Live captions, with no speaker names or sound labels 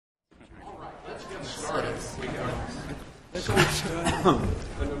We have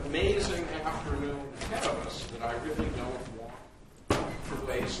an amazing afternoon ahead of us that I really don't want to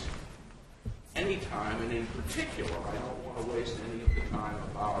waste any time, and in particular, I don't want to waste any of the time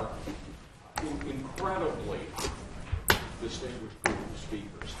of our incredibly distinguished group of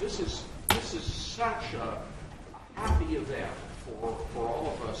speakers. This is such a happy event for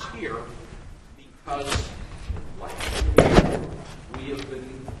all of us here, because like we have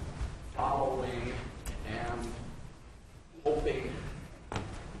been following and hoping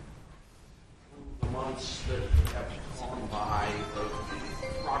through the months that have gone by the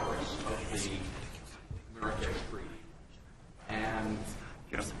progress of the Marrakesh Treaty. And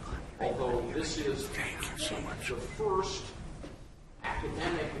although this is the first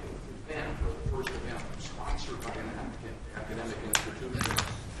academic event, or the first event sponsored by an academic institution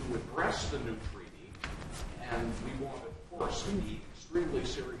to address the new treaty, and we want, of course, to be extremely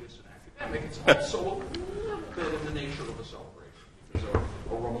serious and academic, it's also a little bit in the nature of a celebration. Because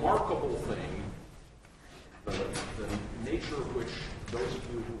a remarkable thing, the nature of which those of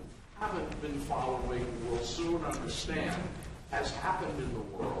you who haven't been following will soon understand, has happened in the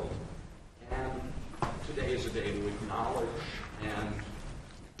world. And today is a day to acknowledge and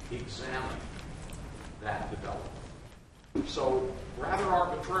examine that development. So, rather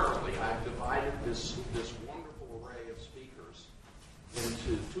arbitrarily, I've divided this wonderful array of speakers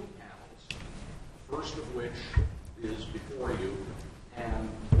into two panels, the first of which is before you and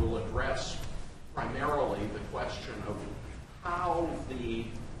will address primarily the question of how the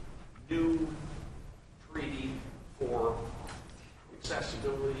new treaty for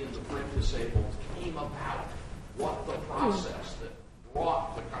accessibility and the print disabled came about, what the process that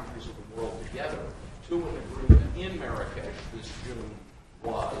brought the countries of the world together to an agreement in Marrakesh this June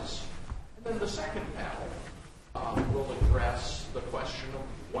was. And then the second panel will address the question of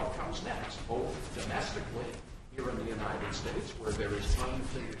what comes next, both domestically here in the United States, where there is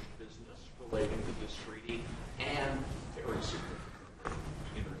unfinished business relating to this treaty, and very significant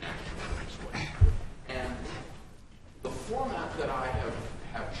internationally as well. And the format that I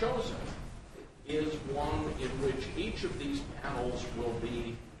have chosen is one in which each of these panels will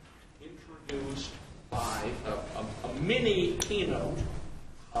be introduced by a mini keynote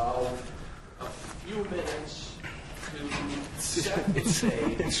of a few minutes to set the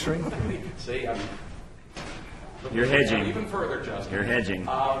stage. It's shrinking. See, you're hedging. Even further, Justin. You're hedging. It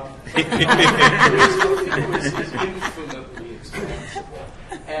was infinitely expansible.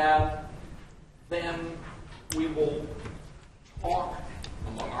 And then we will talk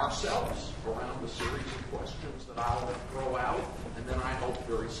among ourselves around the series of questions that I'll throw out, and then I hope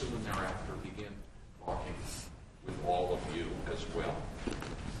very soon thereafter begin talking with all of you as well.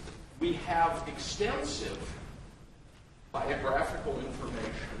 We have extensive biographical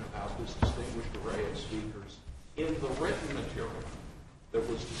information about this distinguished array of speakers in the written material that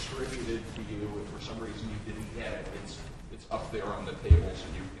was distributed to you, and for some reason you didn't get it. It's up there on the tables,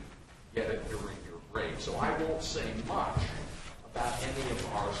 and you can get it during your break. So I won't say much about any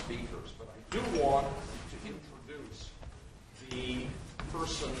of our speakers, but I do want to introduce the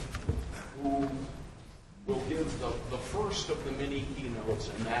person who will give the first of the mini keynotes,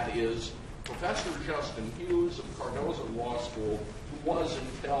 and that is Professor Justin Hughes of Cardozo Law School, who was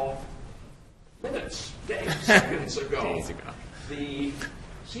until seconds ago, the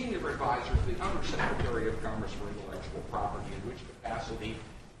senior advisor to the Undersecretary of Commerce for Intellectual Property, in which capacity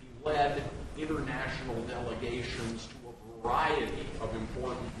he led international delegations to a variety of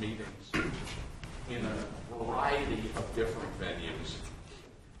important meetings in a variety of different venues,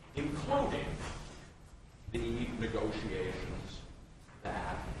 including the negotiations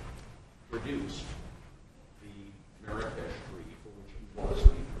that produced the Marrakesh Treaty, for which he was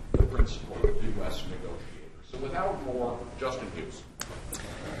the principal U.S. negotiator. So without more, Justin Hughes.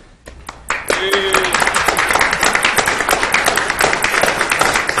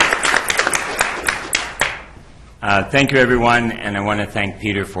 Thank you, everyone, and I want to thank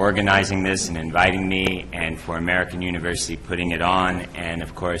Peter for organizing this and inviting me, and for American University putting it on, and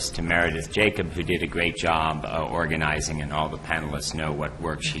of course to Meredith Jacob, who did a great job organizing, and all the panelists know what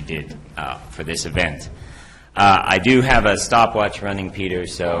work she did for this event. I do have a stopwatch running, Peter,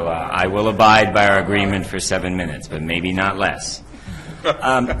 so I will abide by our agreement for 7 minutes, but maybe not less.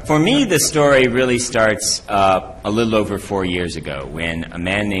 For me, the story really starts a little over 4 years ago, when a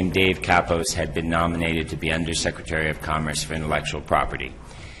man named Dave Kappos had been nominated to be Undersecretary of Commerce for Intellectual Property.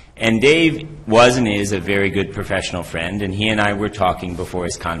 And Dave was and is a very good professional friend, and he and I were talking before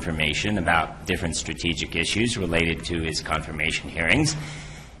his confirmation about different strategic issues related to his confirmation hearings.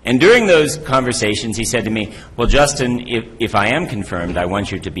 And during those conversations, he said to me, well, Justin, if I am confirmed, I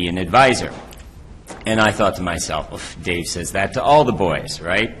want you to be an advisor. And I thought to myself, well, Dave says that to all the boys,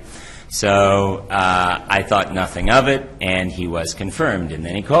 right? So I thought nothing of it, and he was confirmed. And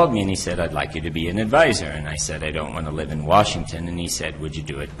then he called me and he said, I'd like you to be an advisor. And I said, I don't want to live in Washington. And he said, would you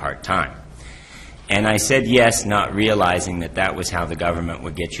do it part-time? And I said yes, not realizing that that was how the government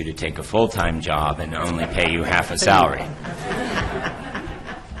would get you to take a full-time job and only pay you half a salary.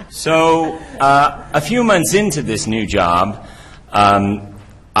 So a few months into this new job,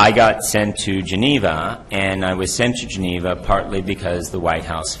 I got sent to Geneva, and I was sent to Geneva partly because the White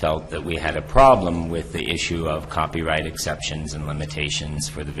House felt that we had a problem with the issue of copyright exceptions and limitations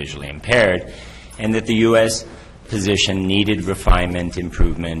for the visually impaired, and that the U.S. position needed refinement,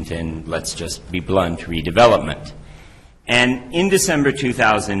 improvement, and, let's just be blunt, redevelopment. And in December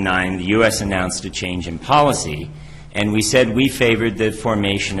 2009, the U.S. announced a change in policy, and we said we favored the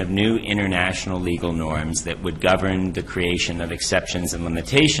formation of new international legal norms that would govern the creation of exceptions and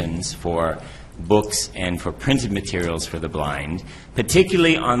limitations for books and for printed materials for the blind,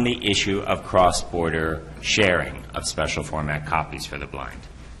 particularly on the issue of cross-border sharing of special format copies for the blind.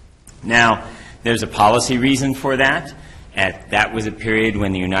 Now, there's a policy reason for that. That was a period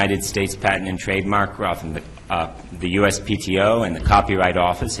when the United States Patent and Trademark Office, the USPTO, and the Copyright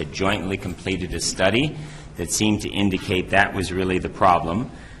Office had jointly completed a study that seemed to indicate that was really the problem.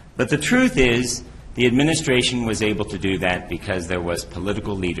 But the truth is, the administration was able to do that because there was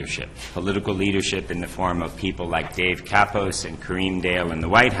political leadership in the form of people like Dave Kapos and Kareem Dale in the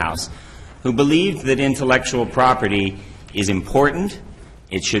White House, who believed that intellectual property is important,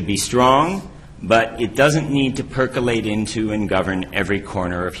 it should be strong, but it doesn't need to percolate into and govern every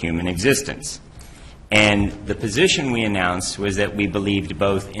corner of human existence. And the position we announced was that we believed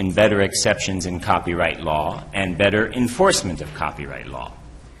both in better exceptions in copyright law and better enforcement of copyright law.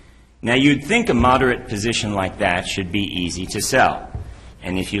 Now, you'd think a moderate position like that should be easy to sell.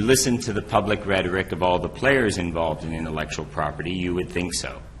 And if you listen to the public rhetoric of all the players involved in intellectual property, you would think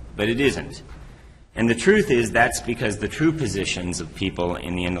so. But it isn't. And the truth is that's because the true positions of people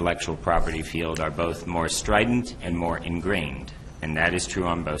in the intellectual property field are both more strident and more ingrained. And that is true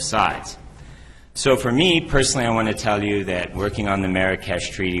on both sides. So for me, personally, I want to tell you that working on the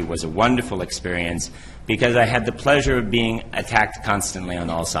Marrakesh Treaty was a wonderful experience because I had the pleasure of being attacked constantly on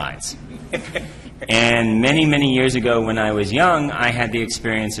all sides. And many, many years ago when I was young, I had the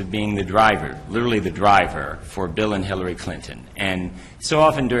experience of being the driver, literally the driver, for Bill and Hillary Clinton. And so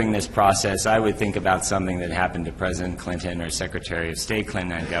often during this process, I would think about something that happened to President Clinton or Secretary of State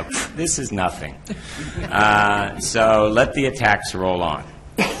Clinton, and I'd go, this is nothing. So let the attacks roll on.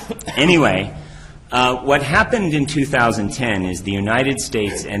 Anyway, what happened in 2010 is the United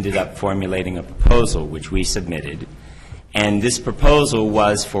States ended up formulating a proposal which we submitted, and this proposal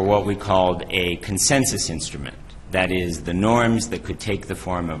was for what we called a consensus instrument. That is, the norms that could take the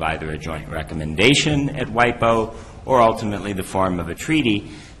form of either a joint recommendation at WIPO or ultimately the form of a treaty,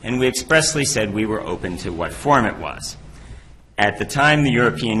 and we expressly said we were open to what form it was. At the time, the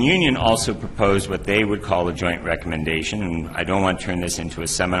European Union also proposed what they would call a joint recommendation, and I don't want to turn this into a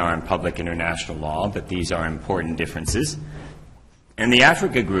seminar on public international law, but these are important differences. And the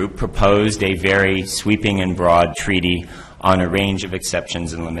Africa Group proposed a very sweeping and broad treaty on a range of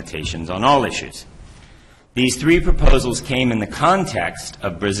exceptions and limitations on all issues. These three proposals came in the context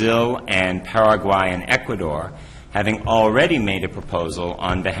of Brazil and Paraguay and Ecuador having already made a proposal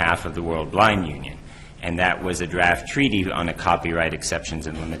on behalf of the World Blind Union. And that was a draft treaty on a copyright exceptions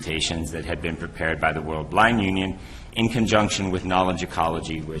and limitations that had been prepared by the World Blind Union in conjunction with Knowledge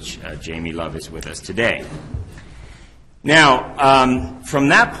Ecology, which Jamie Love is with us today. Now, from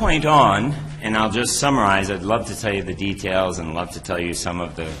that point on, and I'll just summarize, I'd love to tell you the details and love to tell you some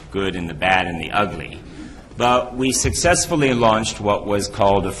of the good and the bad and the ugly, but we successfully launched what was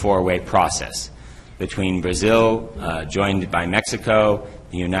called a four-way process between Brazil, joined by Mexico,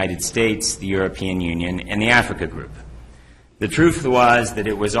 the United States, the European Union, and the Africa Group. The truth was that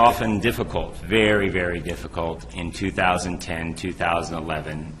it was often difficult, very, very difficult in 2010,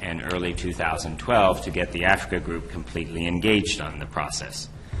 2011, and early 2012 to get the Africa Group completely engaged on the process.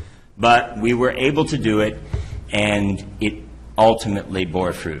 But we were able to do it, and it ultimately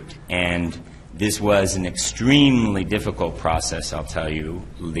bore fruit. And this was an extremely difficult process, I'll tell you.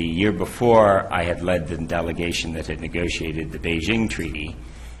 The year before, I had led the delegation that had negotiated the Beijing Treaty,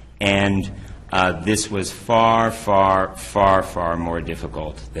 and this was far, far, far, far more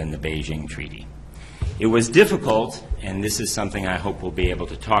difficult than the Beijing Treaty. It was difficult, and this is something I hope we'll be able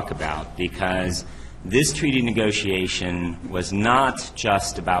to talk about, because this treaty negotiation was not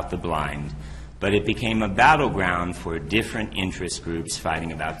just about the blind, but it became a battleground for different interest groups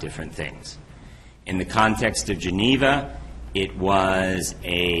fighting about different things. In the context of Geneva, it was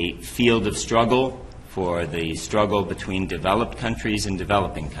a field of struggle for the struggle between developed countries and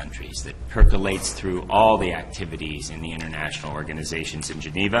developing countries that percolates through all the activities in the international organizations in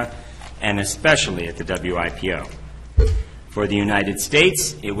Geneva, and especially at the WIPO. For the United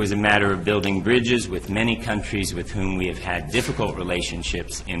States, it was a matter of building bridges with many countries with whom we have had difficult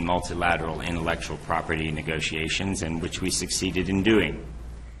relationships in multilateral intellectual property negotiations, and which we succeeded in doing.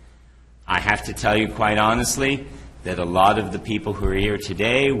 I have to tell you quite honestly that a lot of the people who are here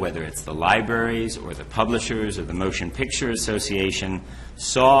today, whether it's the libraries or the publishers or the Motion Picture Association,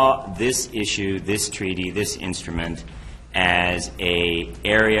 saw this issue, this treaty, this instrument as an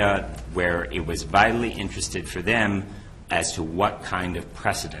area where it was vitally interested for them as to what kind of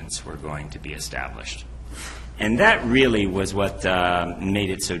precedents were going to be established. And that really was what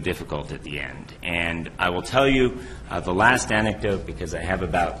made it so difficult at the end. And I will tell you the last anecdote, because I have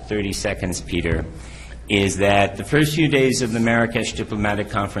about 30 seconds, Peter, is that the first few days of the Marrakesh Diplomatic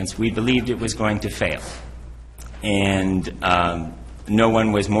Conference, we believed it was going to fail. And no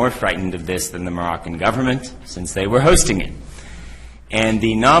one was more frightened of this than the Moroccan government, since they were hosting it. And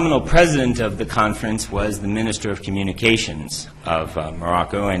the nominal president of the conference was the Minister of Communications of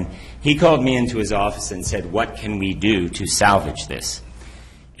Morocco, and he called me into his office and said, "What can we do to salvage this?"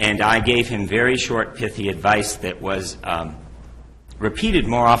 And I gave him very short, pithy advice that was repeated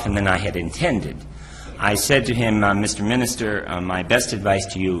more often than I had intended. I said to him, "Mr. Minister, my best advice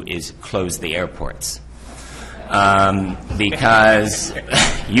to you is close the airports. Because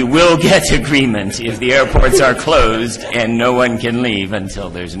you will get agreement if the airports are closed and no one can leave until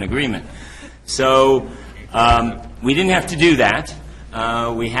there's an agreement." So we didn't have to do that.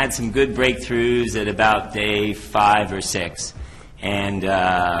 We had some good breakthroughs at about day 5 or 6, and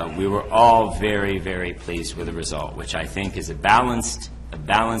we were all very, very pleased with the result, which I think is a balanced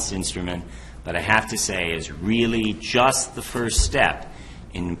instrument, but I have to say is really just the first step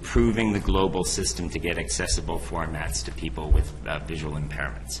in improving the global system to get accessible formats to people with visual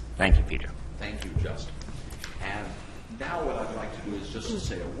impairments. Thank you, Peter. Thank you, Justin. And now what I'd like to do is just to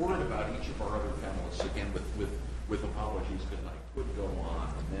say a word about each of our other panelists, again with apologies, because I could go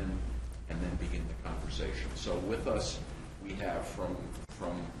on and then begin the conversation. So with us we have from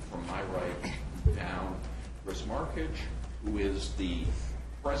my right down Chris Marrakesh, who is the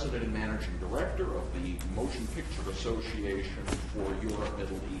President and Managing Director of the Motion Picture Association for Europe,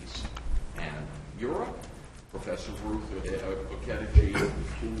 Middle East, and Europe. Professor Ruth Okediji,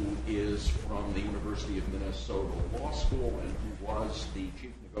 who is from the University of Minnesota Law School and who was the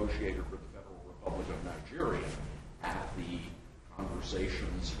Chief Negotiator for the Federal Republic of Nigeria at the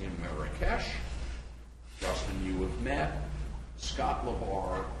conversations in Marrakesh. Justin, you have met. Scott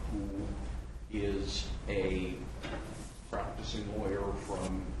LeVar, who is a practicing lawyer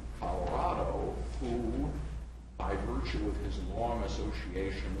from Colorado, who, by virtue of his long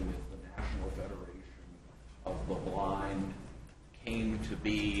association with the National Federation of the Blind, came to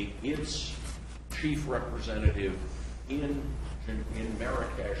be its chief representative in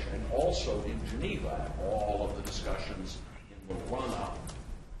Marrakesh and also in Geneva, all of the discussions in the run-up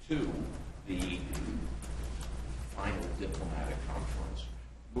to the final diplomatic conference.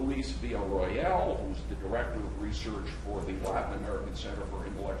 Luis Villarroel, who's the Director of Research for the Latin American Center for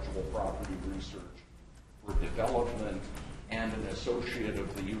Intellectual Property Research for Development and an associate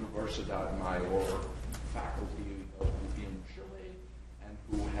of the Universidad Mayor faculty in Chile, and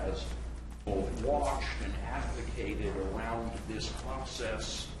who has both watched and advocated around this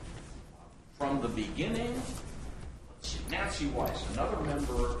process from the beginning. Let's see, Nancy Weiss, another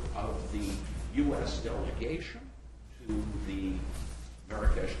member of the U.S. delegation to the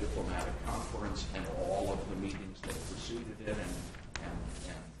Marrakesh Diplomatic Conference and all of the meetings that preceded it, and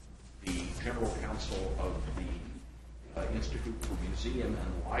the General Counsel of the Institute for Museum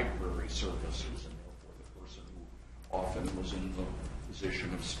and Library Services, and therefore the person who often was in the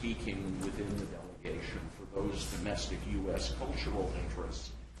position of speaking within the delegation for those domestic U.S. cultural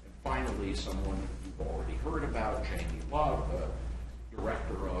interests. And finally, someone you've already heard about, Jamie Love, the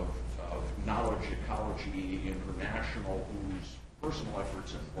Director of Knowledge Ecology International, whose personal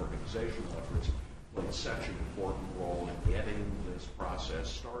efforts and organizational efforts played such an important role in getting this process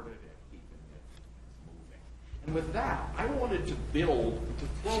started and keeping it moving. And with that, I wanted to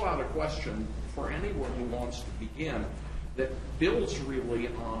throw out a question for anyone who wants to begin that builds really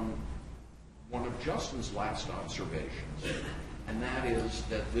on one of Justin's last observations, and that is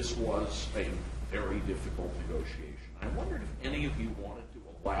that this was a very difficult negotiation. I wondered if any of you wanted to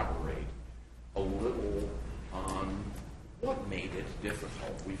elaborate a little on what made it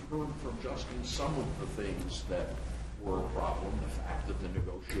difficult. We've heard from Justin some of the things that were a problem, the fact that the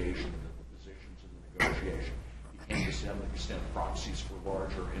negotiation, that the positions in the negotiation became to some extent proxies for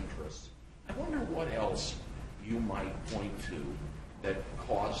larger interests. I wonder what else you might point to that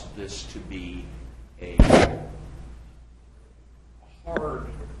caused this to be a hard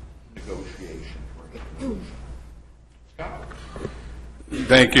negotiation for a conclusion. Scott?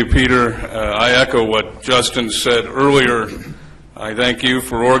 Thank you, Peter. I echo what Justin said earlier. I thank you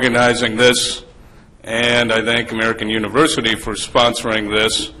for organizing this, and I thank American University for sponsoring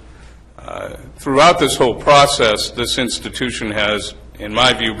this. Throughout this whole process, this institution has, in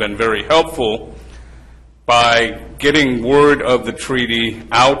my view, been very helpful by getting word of the treaty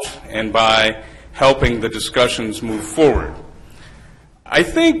out and by helping the discussions move forward. I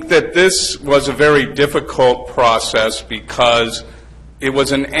think that this was a very difficult process because it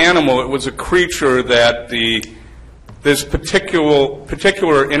was an animal, it was a creature that this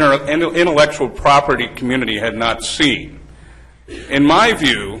particular intellectual property community had not seen. In my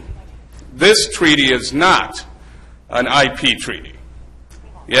view, this treaty is not an IP treaty.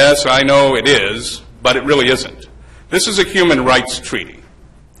 Yes, I know it is, but it really isn't. This is a human rights treaty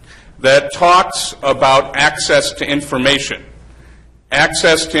that talks about access to information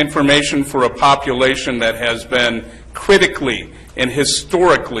for a population that has been critically and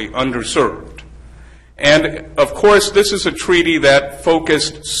historically underserved. And, of course, this is a treaty that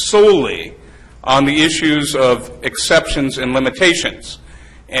focused solely on the issues of exceptions and limitations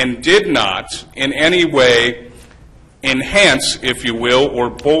and did not in any way enhance, if you will, or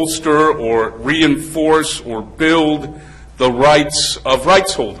bolster or reinforce or build the rights of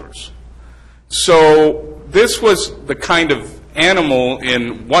rights holders. So this was the kind of animal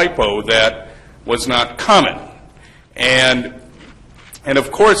in WIPO that was not common. And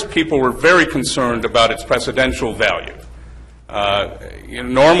of course, people were very concerned about its precedential value.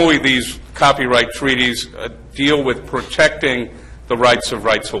 Normally, these copyright treaties deal with protecting the rights of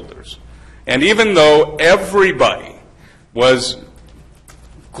rights holders. And even though everybody was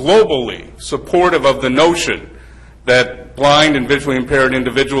globally supportive of the notion that blind and visually impaired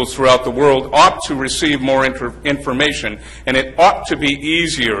individuals throughout the world ought to receive more information, and it ought to be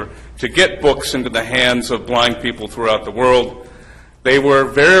easier to get books into the hands of blind people throughout the world, they were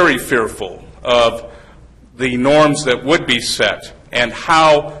very fearful of the norms that would be set and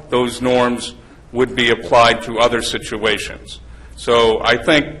how those norms would be applied to other situations. So I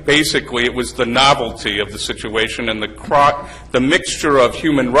think basically it was the novelty of the situation and the mixture of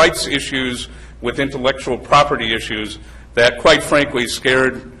human rights issues with intellectual property issues that, quite frankly,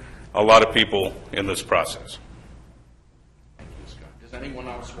 scared a lot of people in this process. Thank you, Scott. Does anyone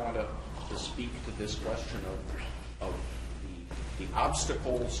else want to speak to this question of the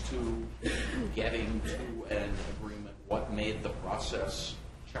obstacles to getting to an agreement? What made the process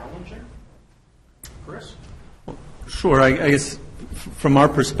challenging? Chris? Sure. I guess from our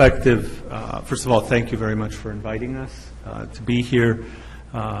perspective, first of all, thank you very much for inviting us to be here.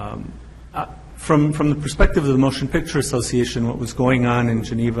 From the perspective of the Motion Picture Association, what was going on in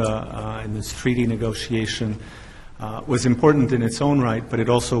Geneva in this treaty negotiation was important in its own right, but it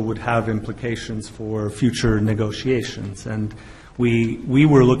also would have implications for future negotiations. And we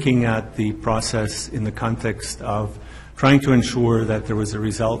were looking at the process in the context of trying to ensure that there was a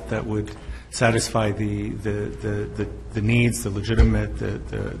result that would satisfy the needs, the legitimate,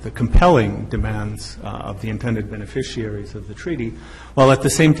 the compelling demands of the intended beneficiaries of the treaty, while at the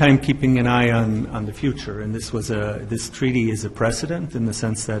same time keeping an eye on the future. And this treaty is a precedent in the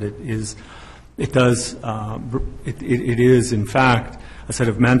sense that it is in fact a set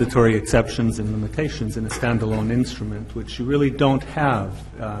of mandatory exceptions and limitations in a standalone instrument, which you really don't have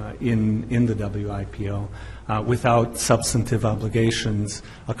in the WIPO. Without substantive obligations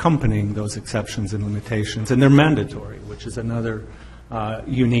accompanying those exceptions and limitations, and they're mandatory, which is another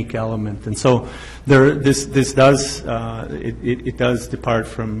unique element. And so this does it does depart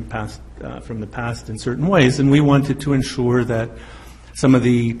from the past in certain ways, and we wanted to ensure that some of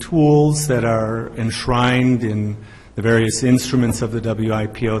the tools that are enshrined in the various instruments of the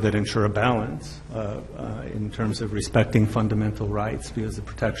WIPO that ensure a balance in terms of respecting fundamental rights, because the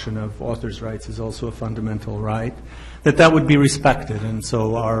protection of authors' rights is also a fundamental right, that would be respected. And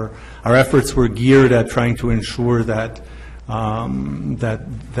so our efforts were geared at trying to ensure that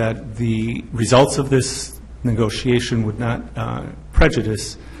that the results of this negotiation would not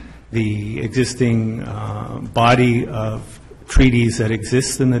prejudice the existing body of treaties that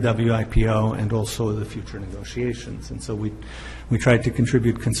exist in the WIPO and also the future negotiations. And so we tried to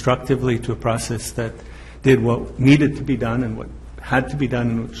contribute constructively to a process that did what needed to be done and what had to be done,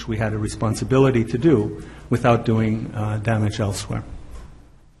 and which we had a responsibility to do without doing damage elsewhere.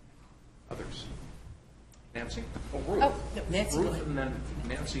 Others? Nancy? Oh, Ruth. Oh, no, Nancy. Ruth and then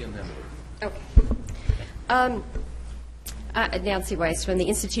Nancy and then Ruth. Okay. Nancy Weiss from the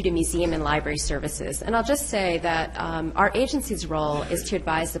Institute of Museum and Library Services. And I'll just say that our agency's role is to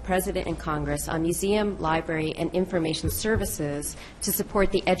advise the President and Congress on museum, library, and information services to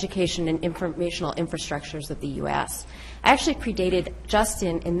support the education and informational infrastructures of the U.S. I actually predated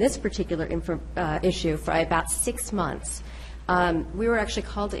Justin in this particular issue for about 6 months. We were actually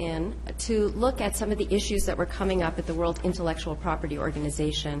called in to look at some of the issues that were coming up at the World Intellectual Property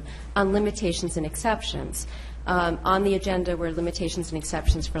Organization on limitations and exceptions. On the agenda were limitations and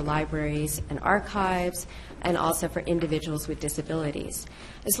exceptions for libraries and archives, and also for individuals with disabilities.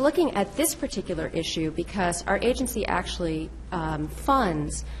 I was looking at this particular issue because our agency actually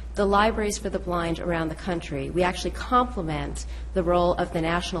funds the libraries for the blind around the country. We actually complement the role of the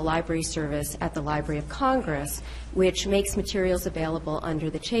National Library Service at the Library of Congress, which makes materials available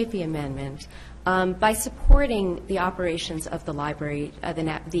under the Chafee Amendment, by supporting the operations of the library,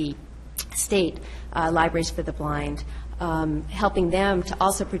 the state libraries for the blind, helping them to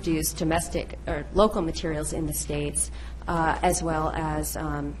also produce domestic or local materials in the states, as well as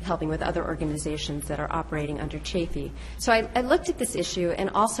helping with other organizations that are operating under Chafee. So I looked at this issue and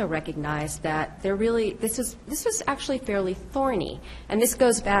also recognized that this was actually fairly thorny, and this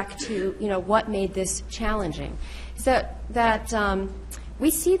goes back to what made this challenging. Is that we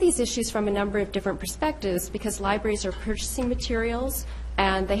see these issues from a number of different perspectives because libraries are purchasing materials,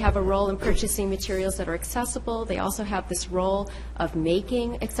 and they have a role in purchasing materials that are accessible. They also have this role of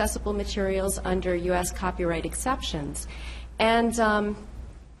making accessible materials under U.S. copyright exceptions. And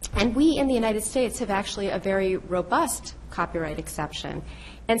we in the United States have actually a very robust copyright exception.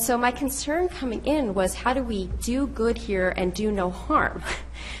 And so my concern coming in was, how do we do good here and do no harm?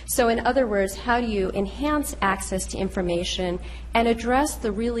 So in other words, how do you enhance access to information and address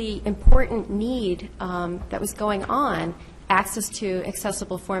the really important need that was going on, access to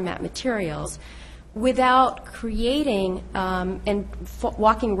accessible format materials, without creating and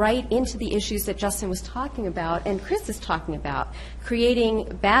walking right into the issues that Justin was talking about and Chris is talking about, creating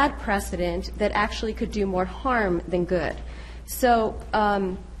bad precedent that actually could do more harm than good. So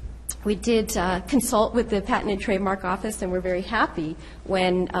we did consult with the Patent and Trademark Office, and we're very happy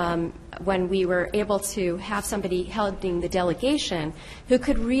when we were able to have somebody heading the delegation who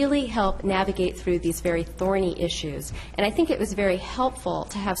could really help navigate through these very thorny issues. And I think it was very helpful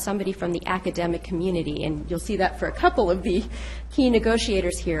to have somebody from the academic community, and you'll see that for a couple of the key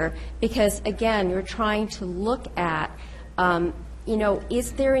negotiators here, because again, you're trying to look at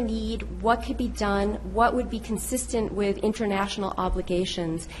is there a need? What could be done? What would be consistent with international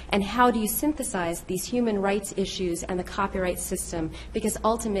obligations? And how do you synthesize these human rights issues and the copyright system? Because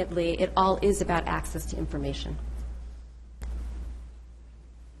ultimately, it all is about access to information.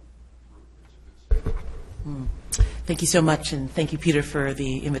 Thank you so much, and thank you, Peter, for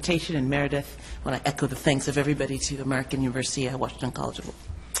the invitation, and Meredith. I want to echo the thanks of everybody to American University at Washington College of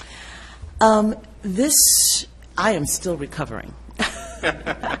Law. I am still recovering.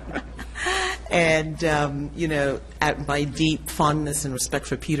 And, at my deep fondness and respect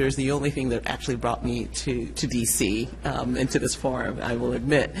for Peter is the only thing that actually brought me to D.C. And to this forum, I will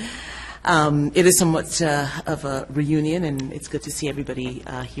admit. It is somewhat of a reunion, and it's good to see everybody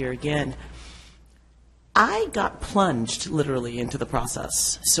here again. I got plunged literally into the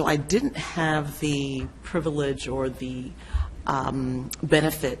process, so I didn't have the privilege or the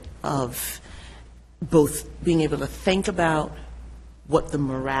benefit of both being able to think about what the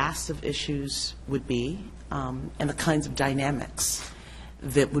morass of issues would be and the kinds of dynamics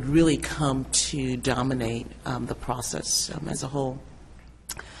that would really come to dominate the process as a whole.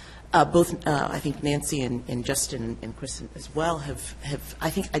 Both, I think, Nancy and Justin and Chris as well have, I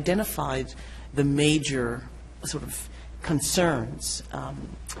think, identified the major sort of concerns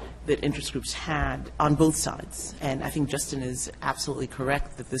that interest groups had on both sides. And I think Justin is absolutely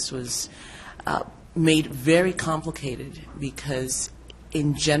correct that this was made very complicated because,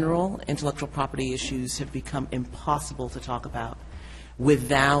 in general, intellectual property issues have become impossible to talk about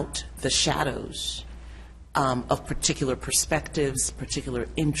without the shadows of particular perspectives, particular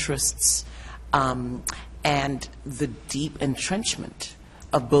interests, and the deep entrenchment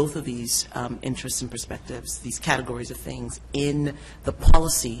of both of these interests and perspectives, these categories of things, in the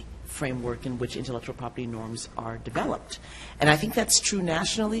policy framework in which intellectual property norms are developed. And I think that's true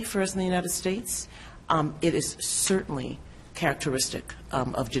nationally for us in the United States. It is certainly characteristic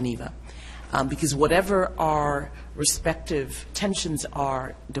of Geneva, because whatever our respective tensions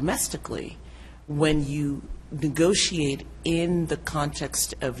are domestically, when you negotiate in the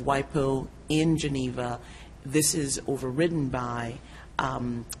context of WIPO in Geneva, this is overridden by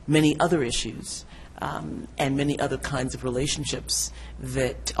many other issues and many other kinds of relationships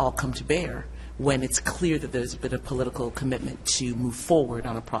that all come to bear when it's clear that there's been a political commitment to move forward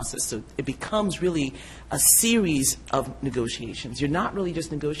on a process. So it becomes really a series of negotiations. You're not really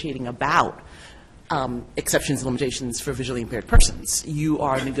just negotiating about exceptions and limitations for visually impaired persons. You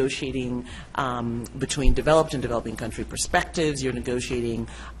are negotiating between developed and developing country perspectives. You're negotiating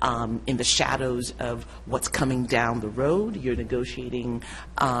in the shadows of what's coming down the road. You're negotiating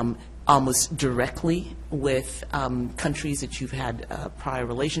almost directly with countries that you've had prior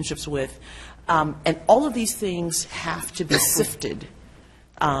relationships with. And all of these things have to be sifted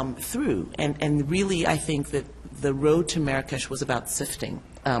through. And really, I think that the road to Marrakesh was about sifting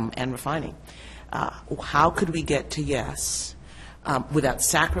and refining. How could we get to yes without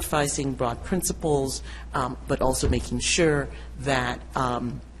sacrificing broad principles, but also making sure that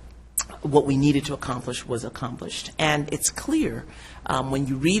what we needed to accomplish was accomplished? And it's clear when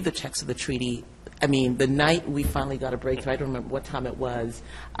you read the text of the treaty. I mean, the night we finally got a breakthrough, I don't remember what time it was,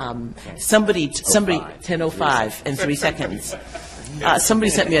 somebody, 10:05 and 3 seconds.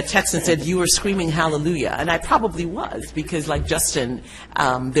 Somebody sent me a text and said, you were screaming hallelujah. And I probably was, because like Justin,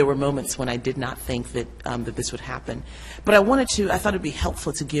 there were moments when I did not think that, that this would happen. But I thought it would be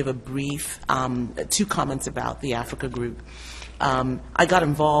helpful to give a brief, 2 comments about the Africa group. I got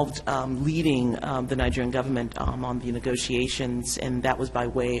involved leading the Nigerian government on the negotiations, and that was by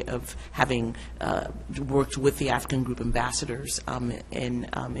way of having worked with the African group ambassadors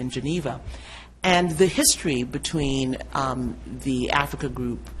in Geneva. And the history between the Africa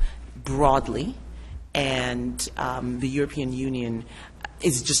group broadly and the European Union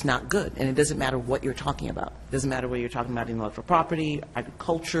is just not good. And it doesn't matter what you're talking about. It doesn't matter whether you're talking about intellectual property,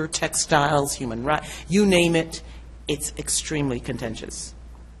 agriculture, textiles, human rights, you name it. It's extremely contentious.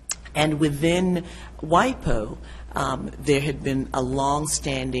 And within WIPO, there had been a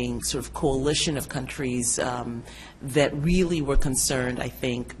long-standing sort of coalition of countries that really were concerned, I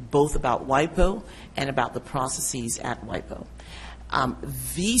think, both about WIPO and about the processes at WIPO.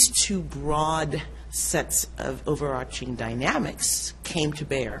 These 2 broad sets of overarching dynamics came to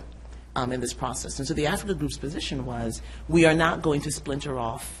bear in this process. And so the Africa Group's position was, we are not going to splinter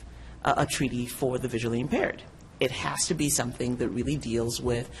off a treaty for the visually impaired. It has to be something that really deals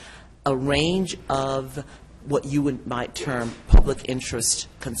with a range of what you might term public interest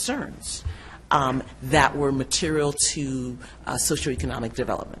concerns that were material to socioeconomic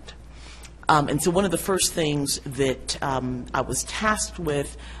development. And so one of the first things that I was tasked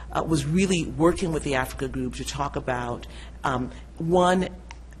with was really working with the Africa Group to talk about, one,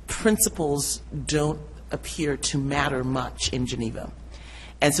 principles don't appear to matter much in Geneva.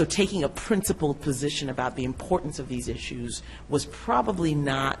 And so taking a principled position about the importance of these issues was probably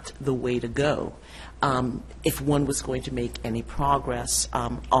not the way to go if one was going to make any progress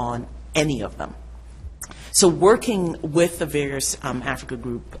on any of them. So working with the various Africa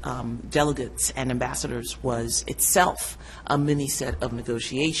Group delegates and ambassadors was itself a mini set of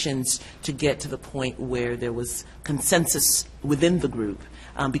negotiations to get to the point where there was consensus within the group,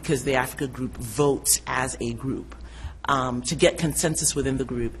 because the Africa Group votes as a group. To get consensus within the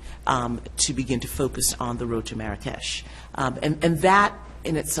group to begin to focus on the road to Marrakesh. And that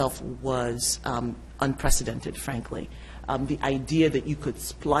in itself was unprecedented, frankly. The idea that you could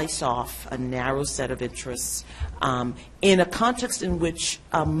splice off a narrow set of interests in a context in which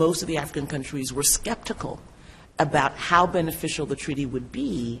most of the African countries were skeptical about how beneficial the treaty would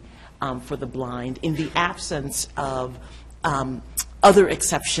be for the blind in the absence of other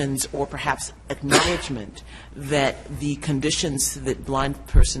exceptions or perhaps acknowledgement that the conditions that blind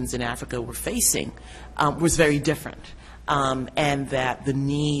persons in Africa were facing was very different, and that the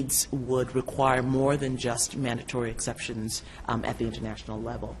needs would require more than just mandatory exceptions at the international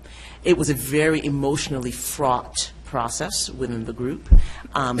level. It was a very emotionally fraught process within the group.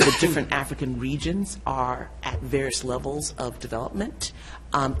 The different African regions are at various levels of development,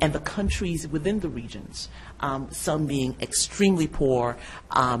 and the countries within the regions, some being extremely poor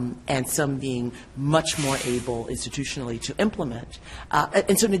and some being much more able institutionally to implement.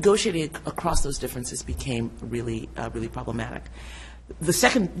 And so negotiating across those differences became really, really problematic. The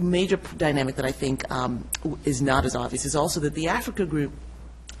second major dynamic that I think is not as obvious is also that the Africa Group,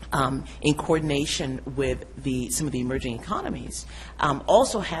 in coordination with some of the emerging economies,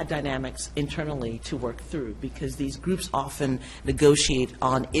 also had dynamics internally to work through, because these groups often negotiate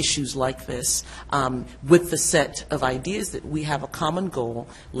on issues like this with the set of ideas that we have a common goal,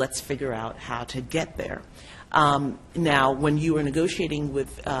 let's figure out how to get there. Now, when you are negotiating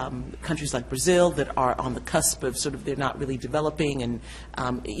with countries like Brazil that are on the cusp of sort of, they're not really developing and,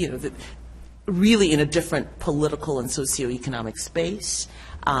 really in a different political and socioeconomic space,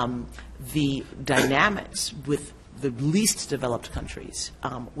 the dynamics with the least developed countries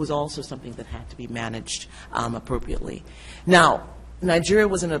was also something that had to be managed appropriately. Now, Nigeria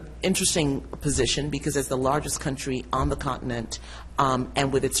was in an interesting position because as the largest country on the continent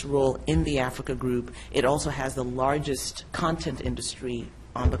and with its role in the Africa group, it also has the largest content industry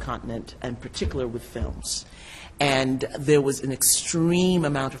on the continent, in particular with films. And there was an extreme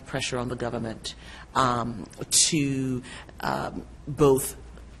amount of pressure on the government to both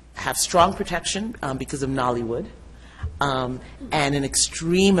have strong protection because of Nollywood, and an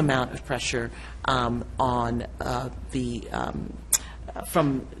extreme amount of pressure on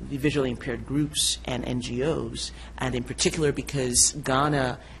from the visually impaired groups and NGOs, and in particular because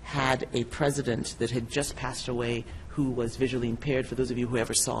Ghana had a president that had just passed away who was visually impaired. For those of you who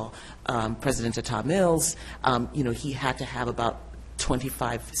ever saw President Atta Mills, he had to have about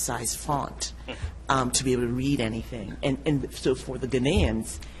 25 size font to be able to read anything. And so for the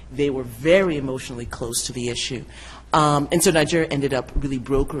Ghanaians, they were very emotionally close to the issue. And so Nigeria ended up really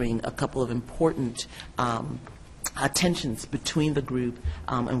brokering a couple of important tensions between the group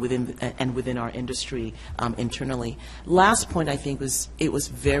and within our industry internally. Last point, I think, was it was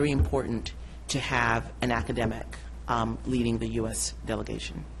very important to have an academic leading the U.S.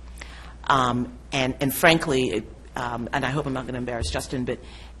 delegation. And frankly, and I hope I'm not going to embarrass Justin, but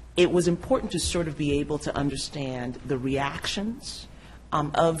it was important to sort of be able to understand the reactions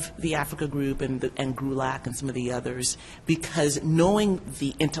of the Africa Group and GRULAC and some of the others, because knowing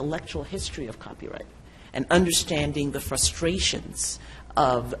the intellectual history of copyright and understanding the frustrations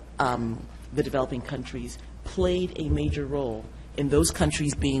of the developing countries played a major role in those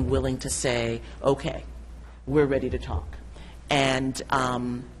countries being willing to say, okay, we're ready to talk. And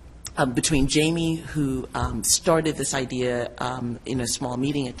between Jamie, who started this idea in a small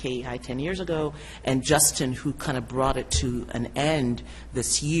meeting at KEI 10 years ago, and Justin, who kind of brought it to an end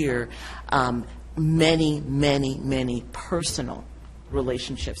this year, many, many, many personal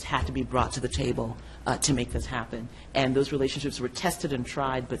relationships had to be brought to the table to make this happen. And those relationships were tested and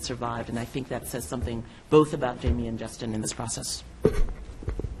tried but survived, and I think that says something both about Jamie and Justin in this process.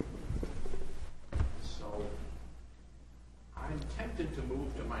 So I'm tempted to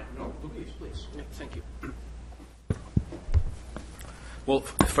move to my, no, Louise, please. Yeah, thank you. Well,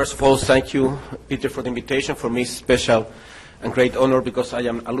 first of all, thank you, Peter, for the invitation. For me, it's special and great honor because I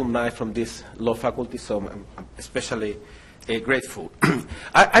am alumni from this law faculty, so I'm especially grateful.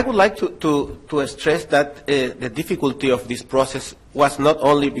 I would like to stress that the difficulty of this process was not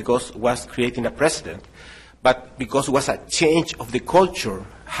only because it was creating a precedent, but because it was a change of the culture,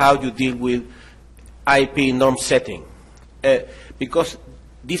 how you deal with IP norm setting. Because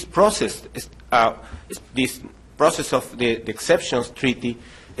this process, this process of the exceptions treaty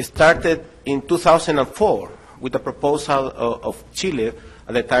started in 2004 with a proposal of Chile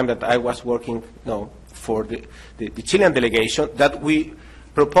at the time that I was working for the Chilean delegation, that we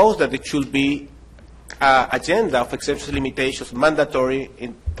proposed that it should be an agenda of exceptions limitations mandatory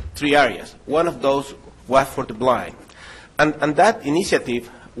in 3 areas. One of those was for the blind. And that initiative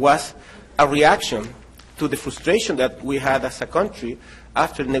was a reaction to the frustration that we had as a country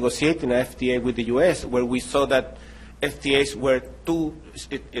after negotiating an FTA with the U.S., where we saw that FTAs were too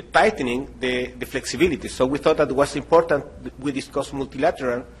tightening the flexibility. So we thought that it was important we discuss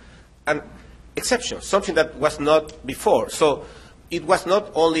multilateral and exceptions, something that was not before. So it was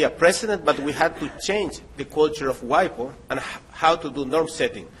not only a precedent, but we had to change the culture of WIPO and how to do norm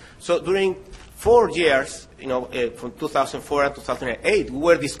setting. So during 4 years, from 2004 and 2008, we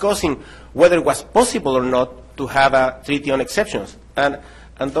were discussing whether it was possible or not to have a treaty on exceptions. And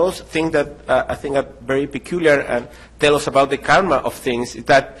those things that I think are very peculiar and tell us about the karma of things is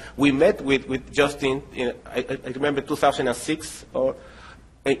that we met with Justin, I remember 2006, or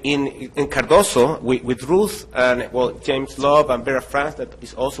in Cardoso with Ruth and James Love and Vera France, that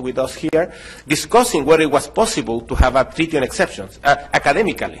is also with us here, discussing whether it was possible to have a treaty on exceptions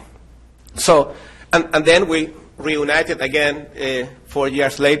academically. So, and then we reunited again 4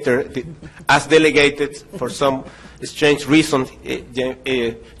 years later as delegated for some strange reason,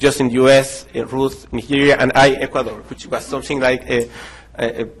 just in the U.S., Ruth, Nigeria, and I, Ecuador, which was something like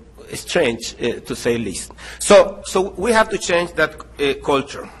strange, to say least. So we have to change that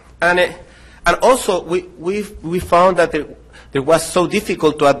culture. And also, we found that it was so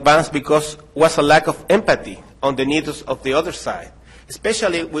difficult to advance because was a lack of empathy on the needs of the other side.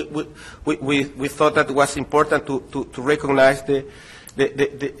 Especially, we thought that it was important to recognize the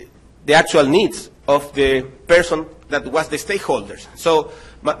actual needs of the person that was the stakeholders. So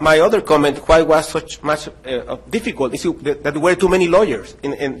my other comment, why was such much difficult, is that there were too many lawyers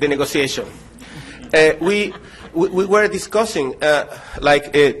in the negotiation. We were discussing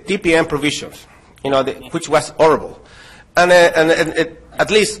TPM provisions, which was horrible. And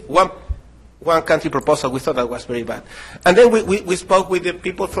at least one country proposal, we thought that was very bad. And then we spoke with the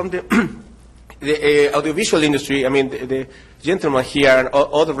people from the audiovisual industry, the gentleman here and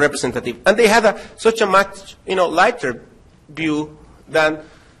all the representatives, and they had such a much, lighter view than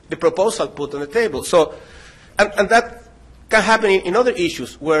the proposal put on the table. So, and that can happen in other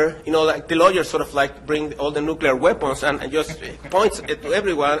issues where, like the lawyers sort of like bring all the nuclear weapons and just points it to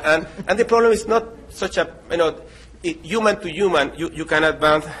everyone, and the problem is not such a, human to human, you can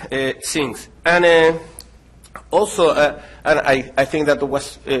advance things. And also, and I think that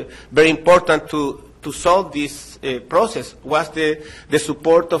was very important to solve this process was the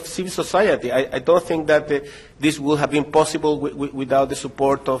support of civil society. I don't think that this would have been possible without the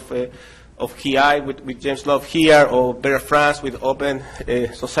support of HII with James Love here, or Better France with Open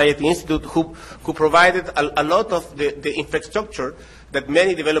Society Institute, who provided a lot of the infrastructure that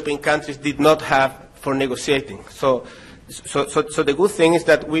many developing countries did not have for negotiating. So the good thing is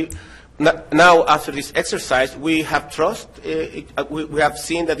that we now, after this exercise, we have trust. We have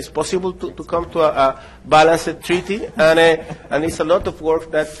seen that it's possible to come to a balanced treaty, and it's a lot of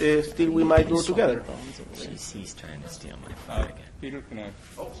work that still we might do together. He's trying to steal my phone again. Peter, can I?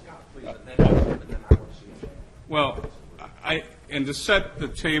 Oh, Scott, please, and then I want to see you. Well, and to set the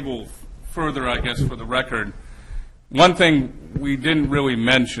table further, I guess, for the record, one thing we didn't really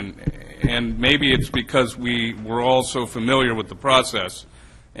mention, and maybe it's because we were all so familiar with the process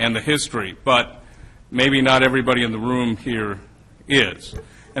and the history, but maybe not everybody in the room here is.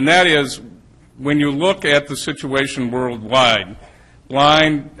 And that is, when you look at the situation worldwide,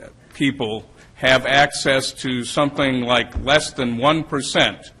 blind people have access to something like less than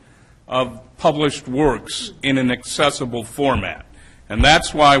 1% of published works in an accessible format. And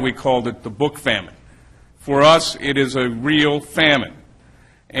that's why we called it the book famine. For us, it is a real famine.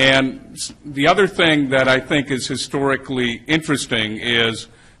 And the other thing that I think is historically interesting is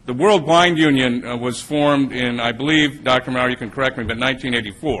the World Blind Union was formed in, I believe, Dr. Maurer, you can correct me, but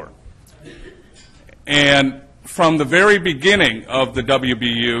 1984. And from the very beginning of the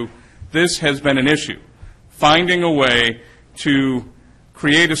WBU, this has been an issue, finding a way to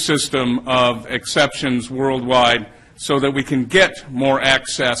create a system of exceptions worldwide so that we can get more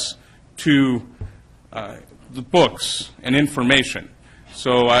access to the books and information.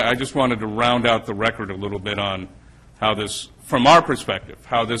 So I just wanted to round out the record a little bit on how this, from our perspective,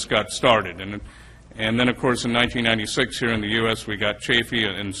 how this got started. And then, of course, in 1996 here in the U.S., we got Chafee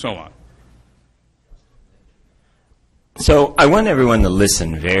and so on. So I want everyone to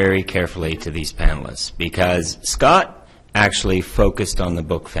listen very carefully to these panelists, because Scott actually focused on the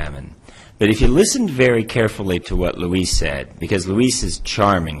book famine. But if you listened very carefully to what Luis said, because Luis is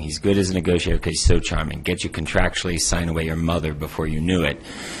charming, he's good as a negotiator because he's so charming, get you contractually sign away your mother before you knew it.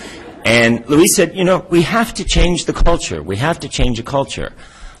 And Luis said, we have to change the culture. We have to change the culture.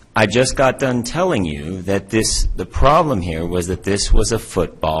 I just got done telling you that the problem here was that this was a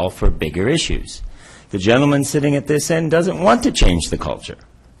football for bigger issues. The gentleman sitting at this end doesn't want to change the culture,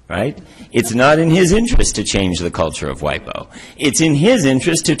 right? It's not in his interest to change the culture of WIPO. It's in his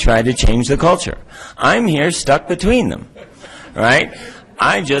interest to try to change the culture. I'm here stuck between them, right?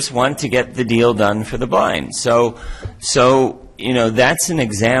 I just want to get the deal done for the blind. So that's an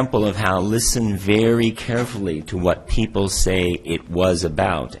example of how listen very carefully to what people say it was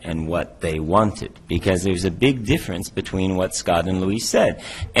about and what they wanted, because there's a big difference between what Scott and Luis said.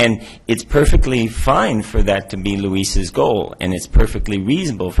 And it's perfectly fine for that to be Luis's goal, and it's perfectly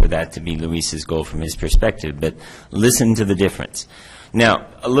reasonable for that to be Luis's goal from his perspective, but listen to the difference. Now,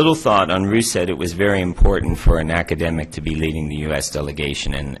 a little thought on Ruth said it was very important for an academic to be leading the U.S.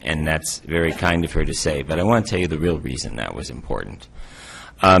 delegation, and that's very kind of her to say, but I want to tell you the real reason that was important.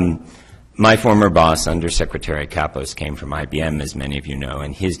 My former boss, Undersecretary Kapos, came from IBM, as many of you know,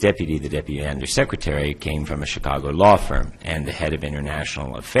 and his deputy, the deputy undersecretary, came from a Chicago law firm, and the head of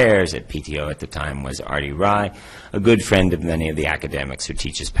international affairs at PTO at the time was Artie Rai, a good friend of many of the academics who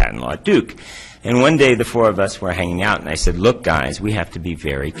teaches patent law at Duke. And one day the four of us were hanging out, and I said, look, guys, we have to be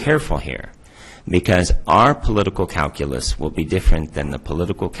very careful here, because our political calculus will be different than the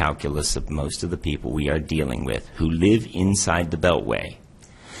political calculus of most of the people we are dealing with who live inside the Beltway.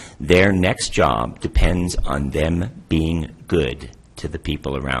 Their next job depends on them being good to the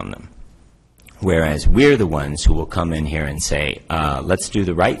people around them. Whereas we're the ones who will come in here and say, let's do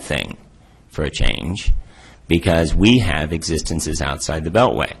the right thing for a change, because we have existences outside the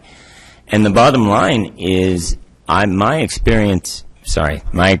Beltway. And the bottom line is, my experience, so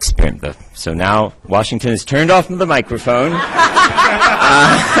now Washington has turned off the microphone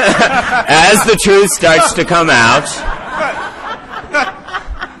as the truth starts to come out.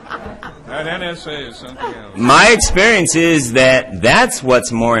 NSA is something else. My experience is that that's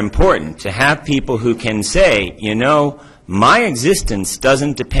what's more important, to have people who can say, you know, my existence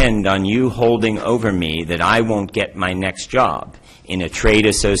doesn't depend on you holding over me that I won't get my next job in a trade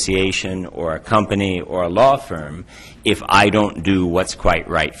association or a company or a law firm if I don't do what's quite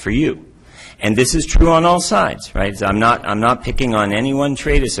right for you. And this is true on all sides, right? So I'm not picking on any one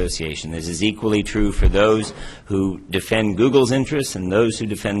trade association. This is equally true for those who defend Google's interests and those who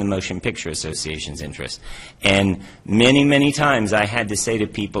defend the Motion Picture Association's interests. And many, many times I had to say to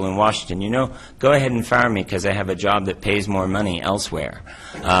people in Washington, you know, go ahead and fire me because I have a job that pays more money elsewhere,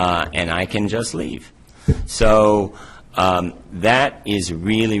 and I can just leave. So that is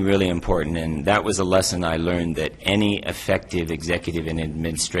really, really important, and that was a lesson I learned, that any effective executive and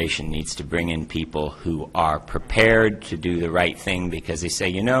administration needs to bring in people who are prepared to do the right thing, because they say,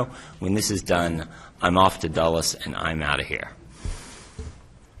 you know, when this is done, I'm off to Dulles and I'm out of here.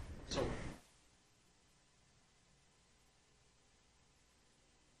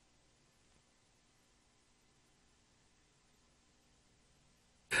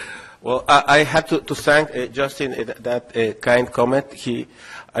 Well, I have to thank Justin that kind comment.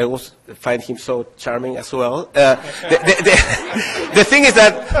 I always find him so charming as well. The thing is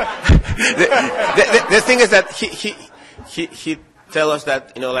that the thing is that he tell us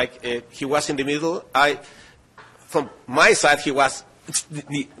that, you know, like he was in the middle. From my side, he was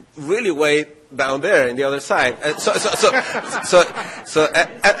really way down there in the other side.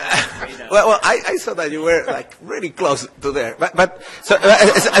 Well, I saw that you were like really close to there. But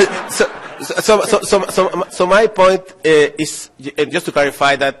so my point is just to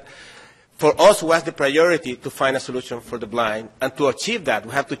clarify that for us, was the priority to find a solution for the blind, and to achieve that,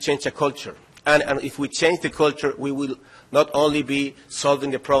 we have to change the culture. And if we change the culture, we will not only be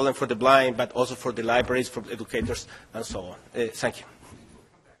solving the problem for the blind, but also for the libraries, for the educators, and so on. Thank you.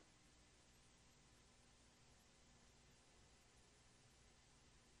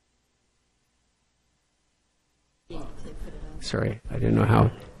 Sorry, I didn't know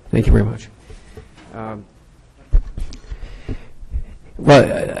how. Thank you very much.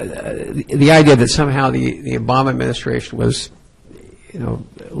 The idea that somehow the Obama administration was, you know,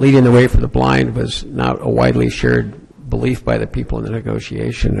 leading the way for the blind was not a widely shared belief by the people in the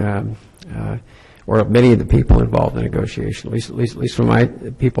negotiation, or many of the people involved in the negotiation. At least from my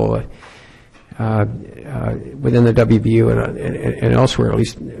people within the WBU and elsewhere. At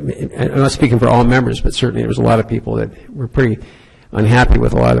least, I'm not speaking for all members, but certainly there was a lot of people that were pretty unhappy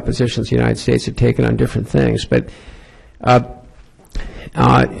with a lot of the positions the United States had taken on different things. But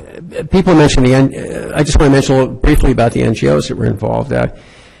people mentioned I just want to mention a little briefly about the NGOs that were involved. There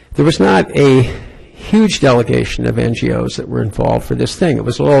was not a huge delegation of NGOs that were involved for this thing. It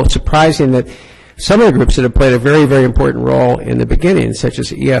was a little surprising that some of the groups that had played a very, very important role in the beginning, such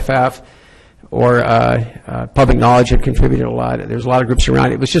as EFF or Public Knowledge, had contributed a lot. There's a lot of groups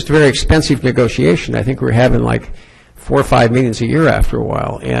around. It was just a very expensive negotiation. I think we were having like 4 or 5 meetings a year after a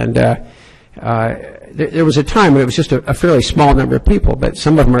while. And there was a time when it was just a fairly small number of people, but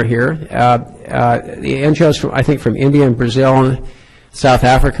some of them are here. The NGOs, I think, from India and Brazil and South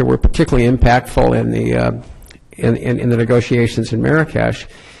Africa were particularly impactful in the negotiations in Marrakesh.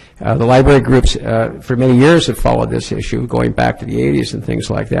 The library groups for many years have followed this issue, going back to the 80s and things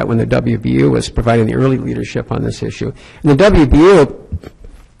like that, when the WBU was providing the early leadership on this issue. And the WBU,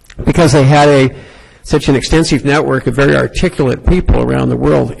 because they had such an extensive network of very articulate people around the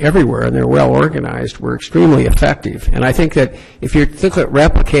world everywhere, and they're well organized, were extremely effective. And I think that if you think of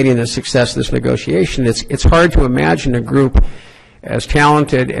replicating the success of this negotiation, it's hard to imagine a group as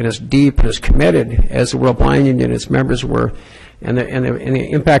talented and as deep and as committed as the World Blind Union and its members were. And the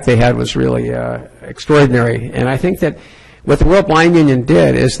impact they had was really extraordinary. And I think that what the World Blind Union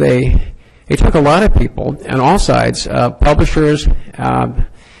did is they took a lot of people on all sides, publishers,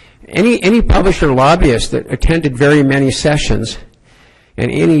 any publisher lobbyist that attended very many sessions,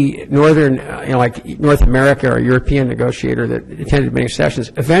 and any northern, like North America or European negotiator that attended many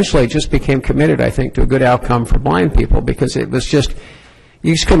sessions, eventually just became committed, I think, to a good outcome for blind people, because it was just,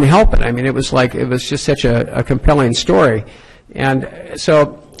 you just couldn't help it. I mean, it was just such a compelling story. And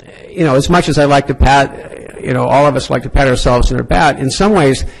so, as much as I like to all of us like to pat ourselves on our back, in some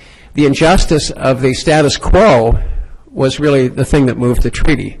ways, the injustice of the status quo was really the thing that moved the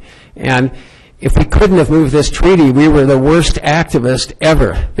treaty. And if we couldn't have moved this treaty, we were the worst activist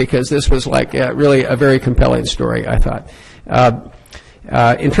ever, because this was like really a very compelling story, I thought.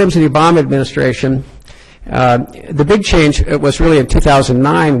 In terms of the Obama administration, the big change was really in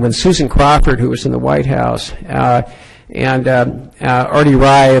 2009 when Susan Crawford, who was in the White House, and Artie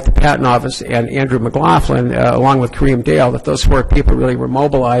Rye at the Patent Office, and Andrew McLaughlin, along with Kareem Dale, that those 4 people really were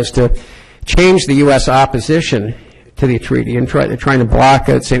mobilized to changed the U.S. opposition to the treaty and trying to block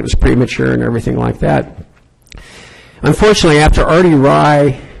it, saying it was premature and everything like that. Unfortunately, after Artie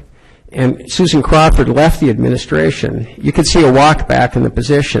Rye and Susan Crawford left the administration, you could see a walk back in the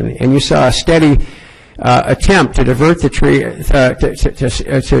position, and you saw a steady attempt to divert the treaty,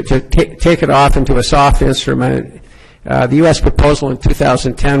 to take it off into a soft instrument. The U.S. proposal in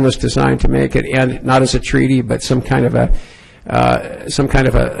 2010 was designed to make it end not as a treaty, but some kind of a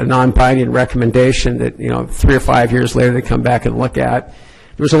non-binding recommendation that 3 or 5 years later they come back and look at.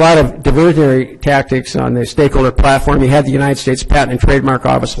 There was a lot of diversionary tactics on the stakeholder platform. You had the United States Patent and Trademark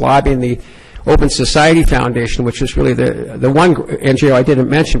Office lobbying the Open Society Foundation, which was really the one NGO I didn't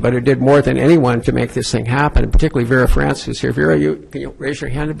mention, but it did more than anyone to make this thing happen, and particularly Vera Francis here. Vera, can you raise your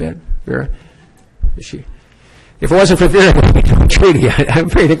hand a bit? Vera? Is she? If it wasn't for Vera, there would be no treaty. I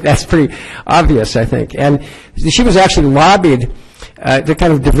think that's pretty obvious, I think. And she was actually lobbied to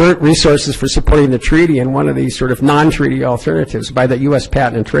kind of divert resources for supporting the treaty and one of these sort of non-treaty alternatives by the U.S.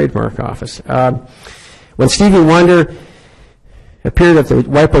 Patent and Trademark Office. When Stevie Wonder appeared at the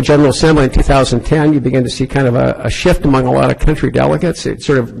WIPO General Assembly in 2010, you began to see kind of a shift among a lot of country delegates. It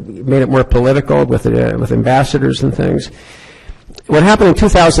sort of made it more political with ambassadors and things. What happened in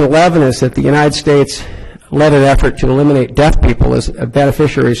 2011 is that the United States led an effort to eliminate deaf people as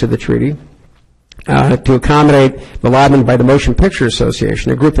beneficiaries of the treaty, to accommodate the lobbying by the Motion Picture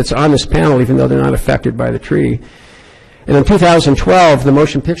Association, a group that's on this panel even though they're not affected by the treaty. And in 2012, the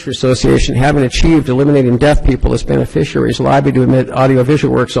Motion Picture Association, having achieved eliminating deaf people as beneficiaries, lobbied to admit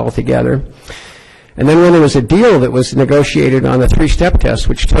audiovisual works altogether. And then when there was a deal that was negotiated on the three-step test,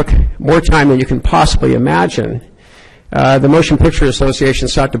 which took more time than you can possibly imagine, the Motion Picture Association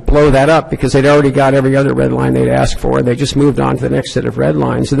sought to blow that up because they'd already got every other red line they'd asked for, and they just moved on to the next set of red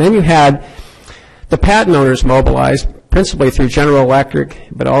lines. And then you had the patent owners mobilized, principally through General Electric,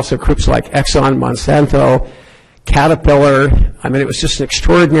 but also groups like Exxon, Monsanto, Caterpillar. I mean, it was just an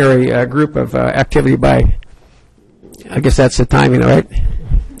extraordinary group of activity by, I guess that's the timing, right?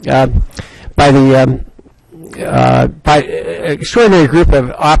 By extraordinary group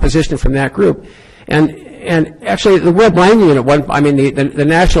of opposition from that group. And actually, the World Blind Union, the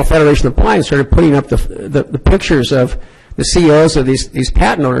National Federation of the Blind started putting up the pictures of the CEOs of these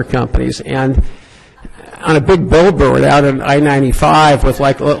patent owner companies, and on a big billboard out on I-95 with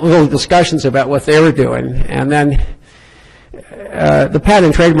like little discussions about what they were doing. And then the Patent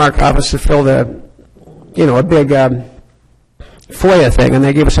and Trademark Office filled a big FOIA thing, and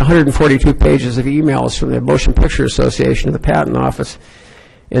they gave us 142 pages of emails from the Motion Picture Association to the Patent Office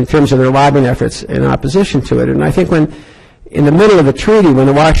in terms of their lobbying efforts in opposition to it. And I think when, in the middle of the treaty, when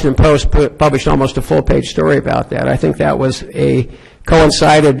the Washington Post published almost a full-page story about that, I think that was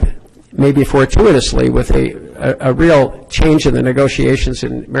coincided maybe fortuitously with a real change in the negotiations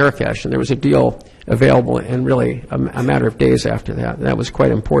in Marrakesh, and there was a deal available in really a matter of days after that. And that was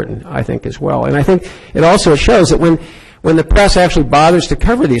quite important, I think, as well. And I think it also shows that when the press actually bothers to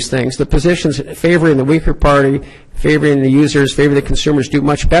cover these things, the positions favoring the weaker party, favoring the users, favoring the consumers do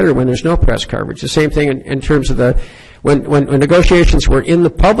much better when there's no press coverage. The same thing in terms of when negotiations were in the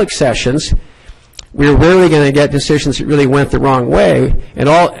public sessions, we were rarely going to get decisions that really went the wrong way. And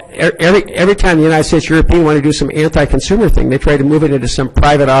every time the United States European wanted to do some anti-consumer thing, they tried to move it into some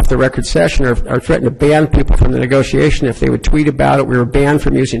private off-the-record session or threatened to ban people from the negotiation if they would tweet about it. We were banned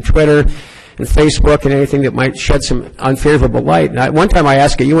from using Twitter and Facebook and anything that might shed some unfavorable light. And one time I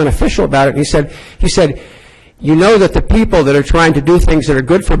asked a UN official about it, and he said, you know that the people that are trying to do things that are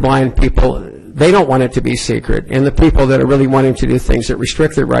good for blind people, they don't want it to be secret. And the people that are really wanting to do things that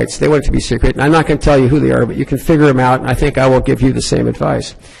restrict their rights, they want it to be secret. And I'm not going to tell you who they are, but you can figure them out, and I think I will give you the same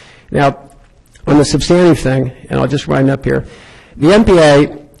advice. Now, on the substantive thing, and I'll just wind up here, the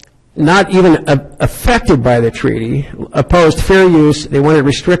MPA, not even affected by the treaty, opposed fair use. They wanted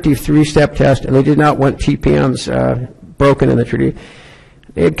restrictive three-step test, and they did not want TPMs broken in the treaty.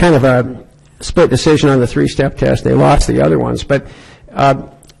 They had kind of a split decision on the three-step test. They lost the other ones. But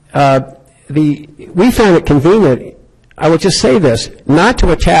we found it convenient, I will just say this, not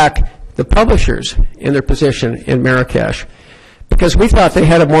to attack the publishers in their position in Marrakesh, because we thought they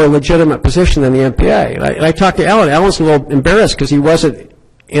had a more legitimate position than the MPA. And I talked to Alan. Alan's a little embarrassed because he wasn't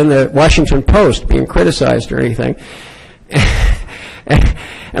in the Washington Post being criticized or anything.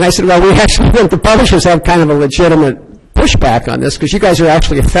 And I said, well, we actually think the publishers have kind of a legitimate pushback on this because you guys are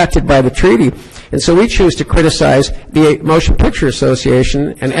actually affected by the treaty. And so we choose to criticize the Motion Picture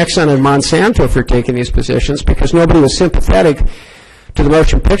Association and Exxon and Monsanto for taking these positions because nobody was sympathetic to the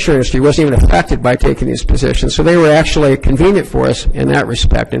motion picture industry, wasn't even affected by taking these positions. So they were actually convenient for us in that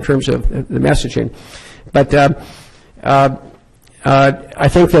respect in terms of the messaging. But I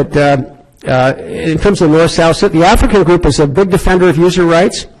think that in terms of the North-South, the African group was a big defender of user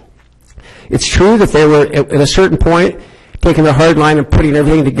rights. It's true that they were, at a certain point, taking the hard line and putting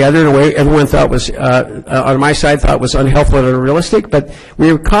everything together in a way everyone thought was, on my side, thought was unhelpful and unrealistic, but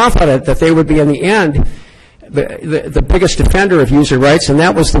we were confident that they would be, in the end, the biggest defender of user rights, and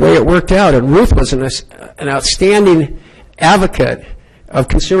that was the way it worked out. And Ruth was an outstanding advocate of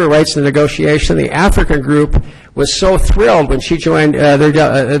consumer rights in the negotiation. The African group was so thrilled when she joined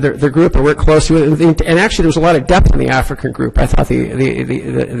their group and worked closely with them. And actually, there was a lot of depth in the African group. I thought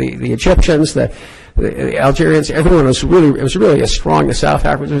the Egyptians, the Algerians, everyone was really, it was really a strong, the South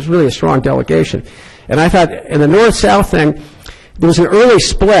Africans, it was really a strong delegation. And I thought in the North-South thing, there was an early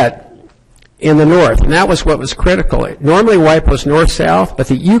split in the North, and that was what was critical. Normally WIPO was North-South, but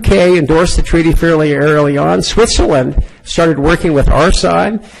the UK endorsed the treaty fairly early on. Switzerland started working with our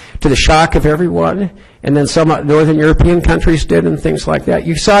side, to the shock of everyone, and then some Northern European countries did and things like that.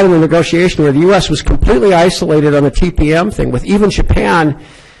 You saw it in the negotiation where the U.S. was completely isolated on the TPM thing, with even Japan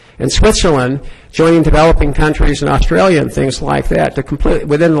and Switzerland joining developing countries and Australia and things like that to complete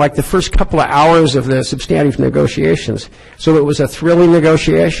within like the first couple of hours of the substantive negotiations. So it was a thrilling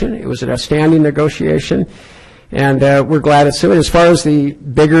negotiation. It was an outstanding negotiation. And we're glad it's so. As far as the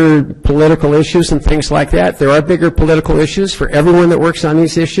bigger political issues and things like that, there are bigger political issues for everyone that works on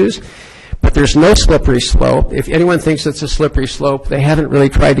these issues. But there's no slippery slope. If anyone thinks it's a slippery slope, they haven't really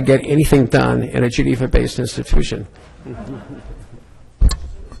tried to get anything done in a Geneva-based institution.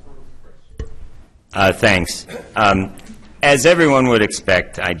 Thanks. As everyone would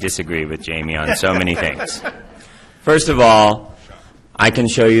expect, I disagree with Jamie on so many things. First of all, I can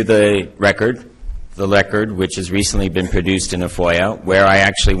show you the record which has recently been produced in a FOIA, where I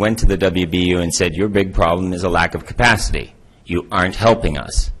actually went to the WBU and said, your big problem is a lack of capacity. You aren't helping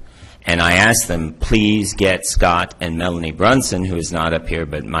us. And I asked them, please get Scott and Melanie Brunson, who is not up here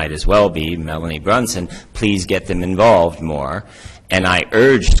but might as well be, Melanie Brunson, please get them involved more. And I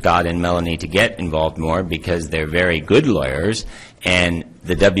urged Scott and Melanie to get involved more because they're very good lawyers, and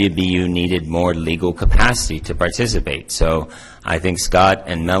the WBU needed more legal capacity to participate. So I think Scott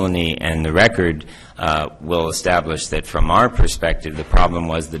and Melanie and the record will establish that from our perspective, the problem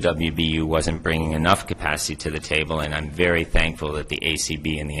was the WBU wasn't bringing enough capacity to the table, and I'm very thankful that the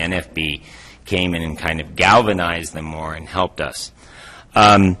ACB and the NFB came in and kind of galvanized them more and helped us.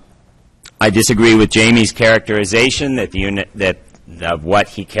 I disagree with Jamie's characterization that of what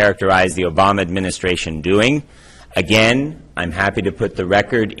he characterized the Obama administration doing. Again, I'm happy to put the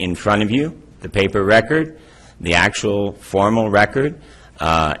record in front of you, the paper record, the actual formal record.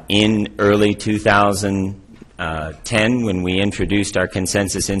 In early 2010, when we introduced our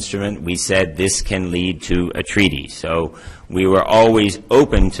consensus instrument, we said this can lead to a treaty. So we were always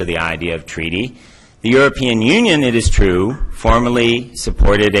open to the idea of treaty. The European Union, it is true, formally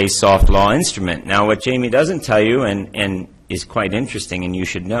supported a soft law instrument. Now, what Jamie doesn't tell you, and is quite interesting, and you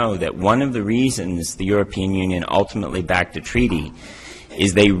should know that one of the reasons the European Union ultimately backed a treaty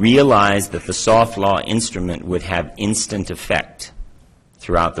is they realized that the soft law instrument would have instant effect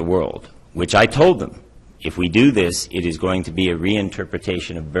throughout the world, which I told them, if we do this, it is going to be a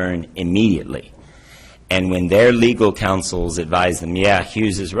reinterpretation of Berne immediately. And when their legal counsels advised them, yeah,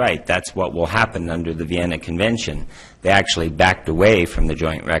 Hughes is right, that's what will happen under the Vienna Convention, they actually backed away from the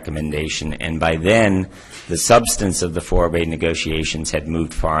joint recommendation, and by then the substance of the four-way negotiations had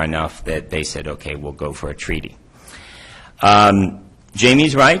moved far enough that they said, okay, we'll go for a treaty.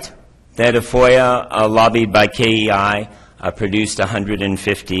 Jamie's right that a FOIA lobbied by KEI produced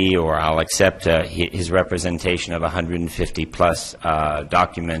 150, or I'll accept his representation of 150 plus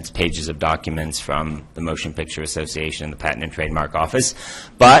documents, pages of documents from the Motion Picture Association and the Patent and Trademark Office.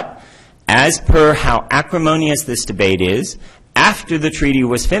 But as per how acrimonious this debate is, after the treaty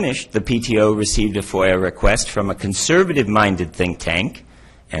was finished, the PTO received a FOIA request from a conservative-minded think tank,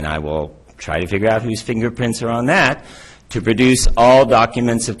 and I will try to figure out whose fingerprints are on that, to produce all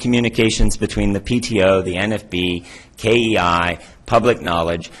documents of communications between the PTO, the NFB, KEI, public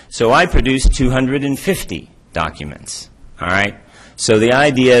knowledge. So I produced 250 documents, all right? So the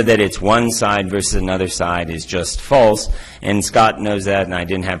idea that it's one side versus another side is just false, and Scott knows that, and I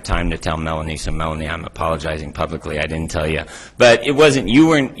didn't have time to tell Melanie, so Melanie, I'm apologizing publicly, I didn't tell you. But it wasn't,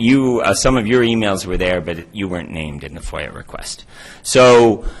 some of your emails were there, but you weren't named in the FOIA request.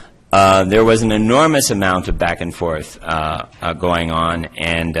 So there was an enormous amount of back and forth going on,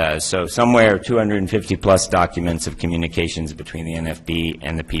 and so somewhere 250 plus documents of communications between the NFB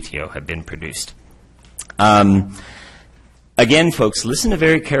and the PTO have been produced. Again, folks, listen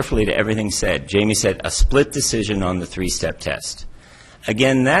very carefully to everything said. Jamie said a split decision on the three-step test.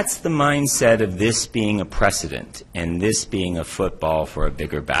 Again, that's the mindset of this being a precedent and this being a football for a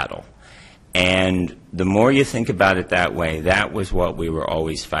bigger battle. And the more you think about it that way, that was what we were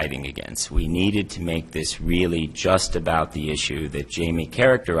always fighting against. We needed to make this really just about the issue that Jamie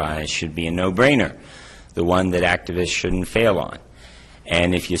characterized should be a no-brainer, the one that activists shouldn't fail on.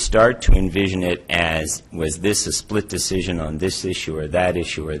 And if you start to envision it as, was this a split decision on this issue or that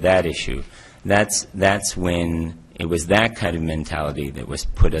issue or that issue, that's when it was that kind of mentality that was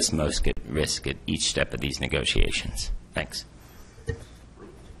put us most at risk at each step of these negotiations. Thanks.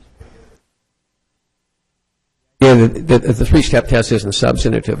 Yeah, the three-step test isn't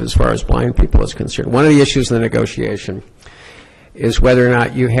substantive as far as blind people is concerned. One of the issues in the negotiation is whether or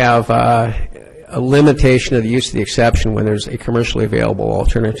not you have a limitation of the use of the exception when there's a commercially available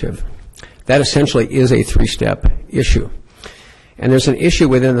alternative. That essentially is a three-step issue. And there's an issue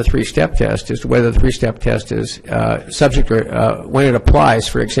within the three-step test as to whether the three-step test is subject to, when it applies,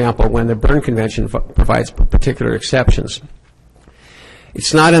 for example, when the Berne Convention provides particular exceptions.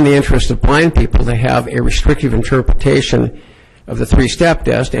 It's not in the interest of blind people to have a restrictive interpretation of the three-step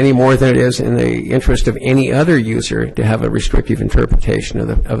test any more than it is in the interest of any other user to have a restrictive interpretation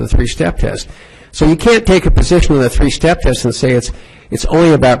of the three-step test. So you can't take a position on the three-step test and say it's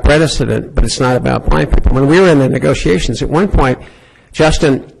only about precedent, but it's not about blind people. When we were in the negotiations, at one point,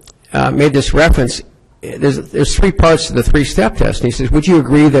 Justin made this reference. There's three parts to the three-step test, and he says, would you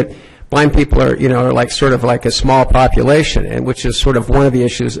agree that blind people are, are like sort of like a small population, and which is sort of one of the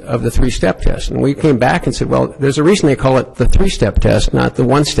issues of the three-step test. And we came back and said, well, there's a reason they call it the three-step test, not the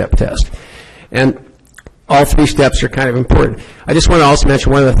one-step test. And all three steps are kind of important. I just want to also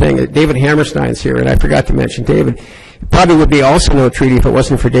mention one other thing. David Hammerstein's here, and I forgot to mention David. It probably would be also no treaty if it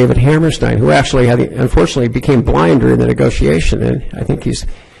wasn't for David Hammerstein, who actually unfortunately became blind during the negotiation, and I think he's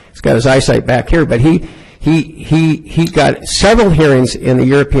got his eyesight back here, but he got several hearings in the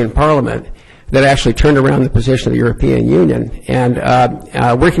European Parliament that actually turned around the position of the European Union. And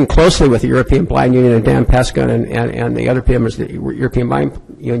working closely with the European Blind Union and Dan Peskin and the other members of the European Blind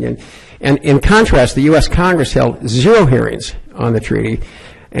Union. And in contrast, the U.S. Congress held 0 hearings on the treaty,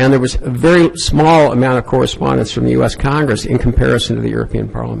 and there was a very small amount of correspondence from the U.S. Congress in comparison to the European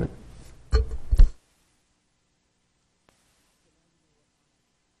Parliament.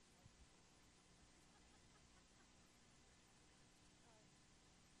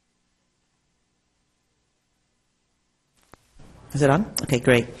 Is it on? Okay,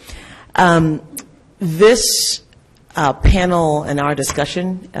 great. This panel and our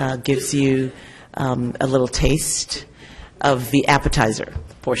discussion gives you a little taste of the appetizer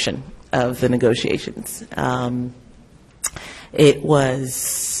portion of the negotiations. It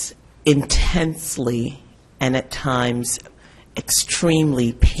was intensely and at times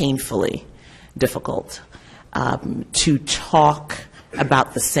extremely painfully difficult to talk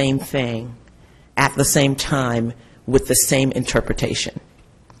about the same thing at the same time with the same interpretation.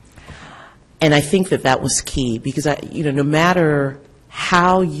 And I think that was key because, no matter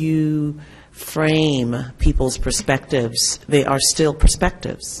how you frame people's perspectives, they are still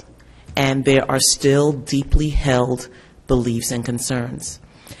perspectives, and they are still deeply held beliefs and concerns.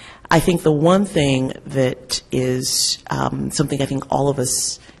 I think the one thing that is something I think all of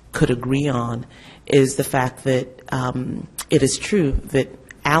us could agree on is the fact that it is true that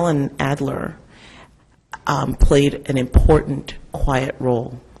Alan Adler played an important, quiet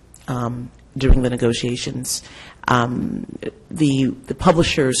role during the negotiations. The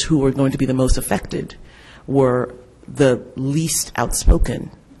publishers who were going to be the most affected were the least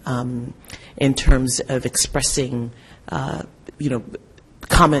outspoken in terms of expressing,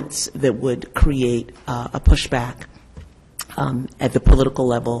 comments that would create a pushback at the political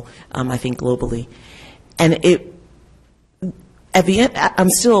level, I think globally. And at the end, I'm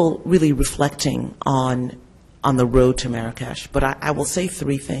still really reflecting on the road to Marrakesh, but I will say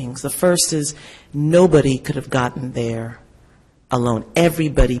 3 things. The first is nobody could have gotten there alone.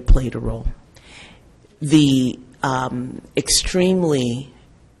 Everybody played a role. The extremely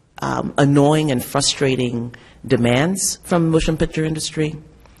annoying and frustrating demands from the motion picture industry,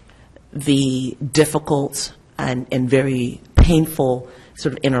 the difficult and very painful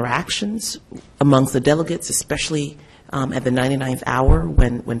sort of interactions amongst the delegates, especially at the 99th hour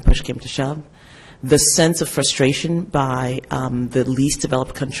when push came to shove, the sense of frustration by the least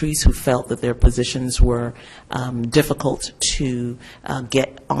developed countries who felt that their positions were difficult to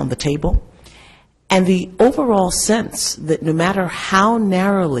get on the table, and the overall sense that no matter how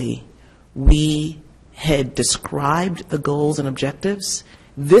narrowly we had described the goals and objectives,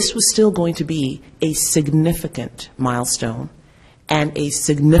 this was still going to be a significant milestone and a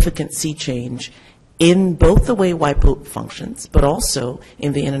significant sea change in both the way WIPO functions, but also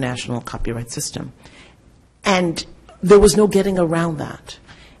in the international copyright system. And there was no getting around that.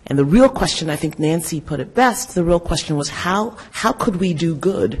 And the real question, I think Nancy put it best, the real question was how could we do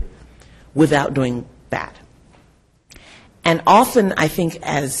good without doing bad? And often, I think,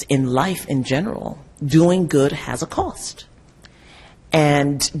 as in life in general, doing good has a cost.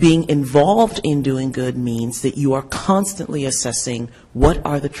 And being involved in doing good means that you are constantly assessing what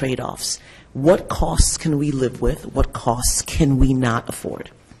are the trade-offs, what costs can we live with, what costs can we not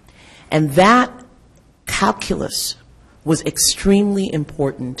afford. And that calculus was extremely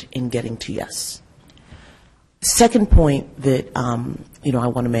important in getting to yes. Second point that I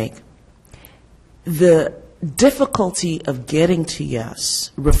want to make, the difficulty of getting to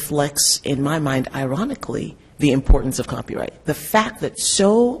yes reflects, in my mind, ironically, the importance of copyright. The fact that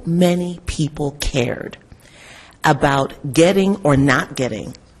so many people cared about getting or not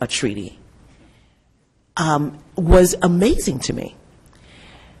getting a treaty was amazing to me,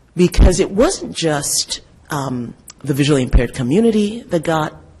 because it wasn't just the visually impaired community that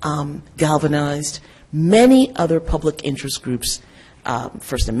got galvanized. Many other public interest groups,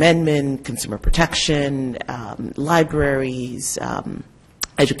 First Amendment, consumer protection, libraries,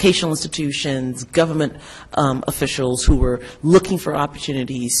 educational institutions, government officials who were looking for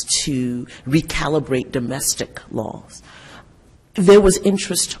opportunities to recalibrate domestic laws. There was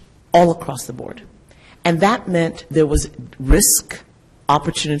interest all across the board. And that meant there was risk,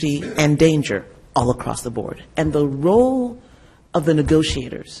 opportunity, and danger all across the board. And the role of the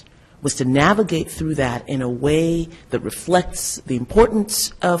negotiators was to navigate through that in a way that reflects the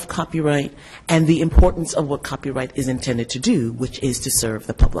importance of copyright and the importance of what copyright is intended to do, which is to serve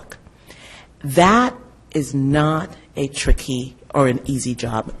the public. That is not a tricky or an easy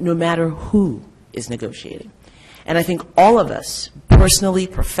job, no matter who is negotiating. And I think all of us, personally,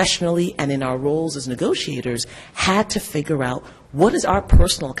 professionally, and in our roles as negotiators, had to figure out what is our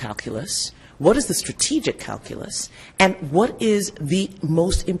personal calculus, what is the strategic calculus, and what is the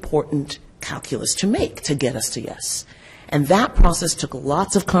most important calculus to make to get us to yes. And that process took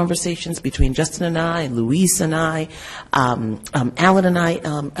lots of conversations between Justin and I, and Luis and I. Alan and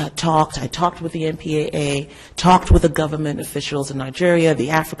I talked. I talked with the MPAA, talked with the government officials in Nigeria,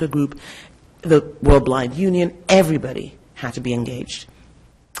 the Africa Group, the World Blind Union. Everybody had to be engaged.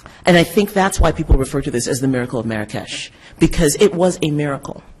 And I think that's why people refer to this as the miracle of Marrakesh, because it was a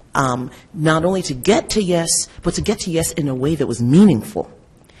miracle. Not only to get to yes, but to get to yes in a way that was meaningful.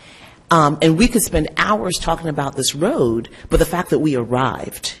 And we could spend hours talking about this road, but the fact that we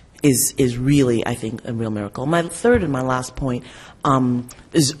arrived is really, I think, a real miracle. My third and my last point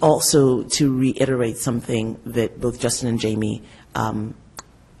is also to reiterate something that both Justin and Jamie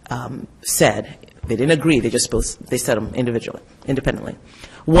said. They didn't agree, they said them independently.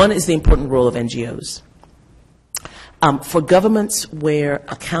 One is the important role of NGOs. For governments where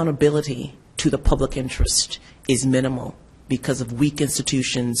accountability to the public interest is minimal because of weak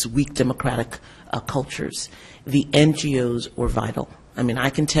institutions, weak democratic cultures, the NGOs were vital. I mean, I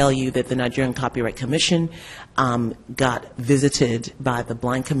can tell you that the Nigerian Copyright Commission got visited by the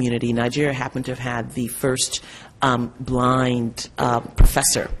blind community. Nigeria happened to have had the first blind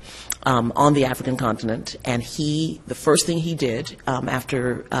professor on the African continent, and the first thing he did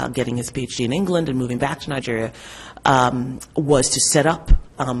after getting his PhD in England and moving back to Nigeria was to set up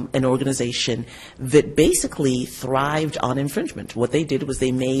an organization that basically thrived on infringement. What they did was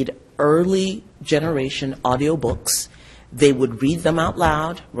they made early generation audiobooks. They would read them out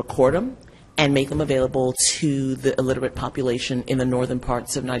loud, record them, and make them available to the illiterate population in the northern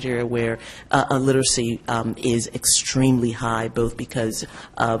parts of Nigeria, where illiteracy is extremely high, both because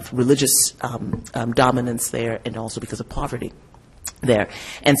of religious dominance there and also because of poverty there.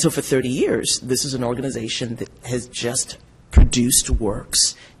 And so for 30 years, this is an organization that has just produced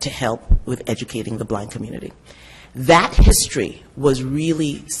works to help with educating the blind community. That history was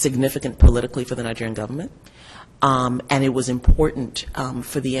really significant politically for the Nigerian government. And it was important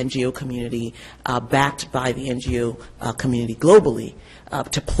for the NGO community, backed by the NGO community globally,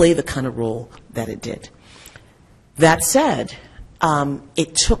 to play the kind of role that it did. That said,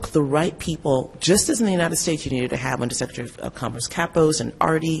 it took the right people, just as in the United States you needed to have Under Secretary of Commerce Capos and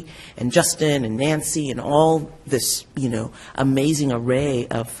Artie and Justin and Nancy and all this, amazing array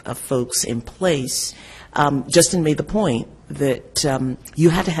of folks in place. Justin made the point that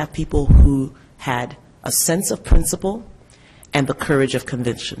you had to have people who had a sense of principle and the courage of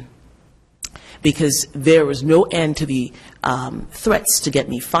conviction. Because there was no end to the threats to get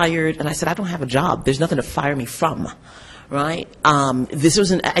me fired. And I said, I don't have a job. There's nothing to fire me from, right? This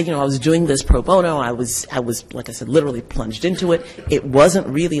wasn't, I was doing this pro bono. I was, like I said, literally plunged into it. It wasn't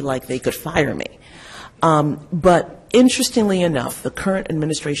really like they could fire me. But interestingly enough, the current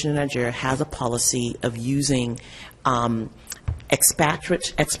administration in Nigeria has a policy of using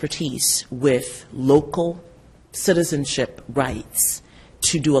expatriate expertise with local citizenship rights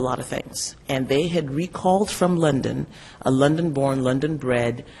to do a lot of things. And they had recalled from London a London-born,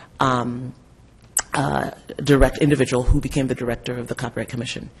 London-bred direct individual who became the director of the Copyright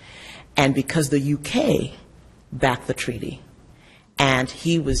Commission. And because the UK backed the treaty, and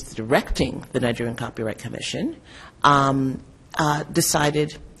he was directing the Nigerian Copyright Commission,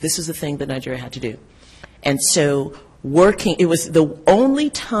 decided this is the thing that Nigeria had to do. And so it was the only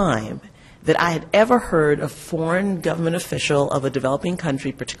time that I had ever heard a foreign government official of a developing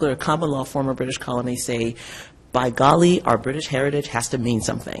country, particularly a common law former British colony, say, by golly, our British heritage has to mean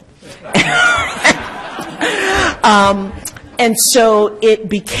something. And so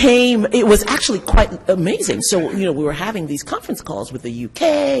it was actually quite amazing. So, we were having these conference calls with the UK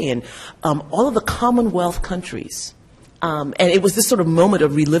and all of the Commonwealth countries. And it was this sort of moment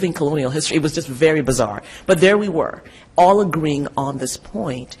of reliving colonial history. It was just very bizarre. But there we were, all agreeing on this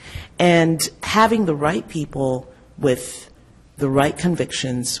point. And having the right people with the right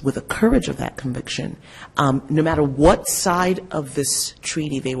convictions, with the courage of that conviction, no matter what side of this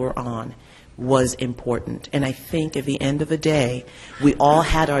treaty they were on, was important. And I think at the end of the day, we all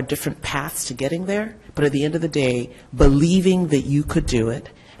had our different paths to getting there, but at the end of the day, believing that you could do it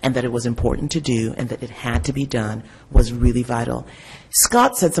and that it was important to do and that it had to be done was really vital.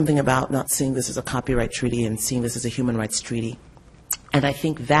 Scott said something about not seeing this as a copyright treaty and seeing this as a human rights treaty. And I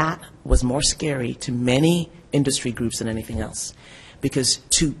think that was more scary to many industry groups than anything else. Because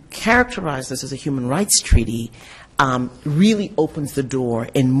to characterize this as a human rights treaty really opens the door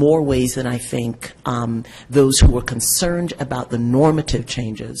in more ways than I think those who were concerned about the normative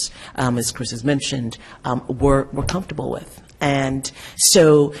changes, as Chris has mentioned, were comfortable with. And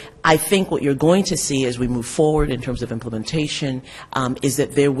so I think what you're going to see as we move forward in terms of implementation is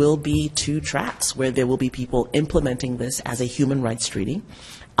that there will be two tracks where there will be people implementing this as a human rights treaty.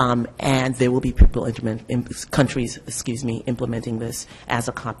 And there will be people, countries, implementing this as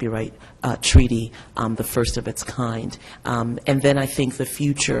a copyright treaty, the first of its kind. And then I think the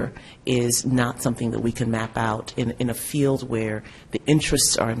future is not something that we can map out in a field where the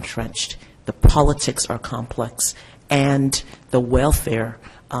interests are entrenched, the politics are complex, and the welfare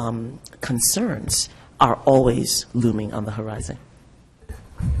concerns are always looming on the horizon.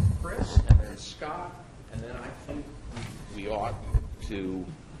 Chris, and then Scott, and then I think we ought to.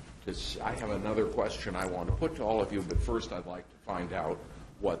 I have another question I want to put to all of you, but first I'd like to find out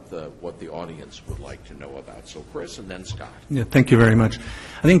what the audience would like to know about. So Chris and then Scott. Yeah, thank you very much.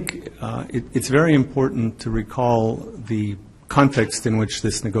 I think it's very important to recall the context in which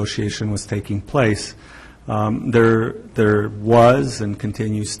this negotiation was taking place. There was and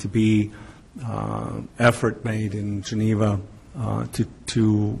continues to be effort made in Geneva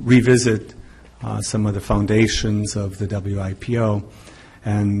to revisit some of the foundations of the WIPO.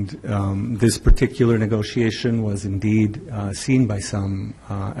 And this particular negotiation was indeed seen by some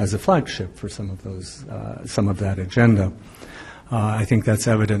as a flagship for some of that agenda. I think that's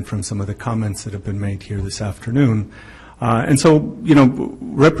evident from some of the comments that have been made here this afternoon. And so,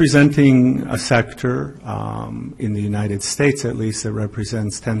 representing a sector in the United States, at least, that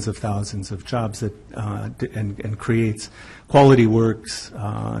represents tens of thousands of jobs and creates quality works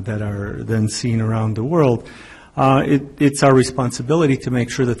that are then seen around the world. It's our responsibility to make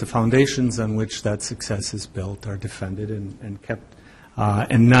sure that the foundations on which that success is built are defended and kept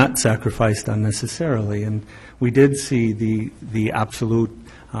and not sacrificed unnecessarily. And we did see the absolute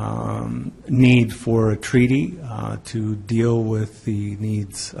need for a treaty to deal with the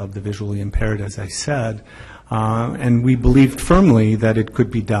needs of the visually impaired, as I said. And we believed firmly that it could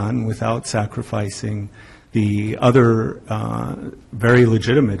be done without sacrificing the other very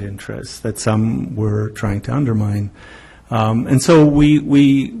legitimate interests that some were trying to undermine. And so we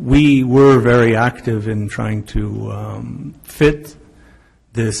were very active in trying to fit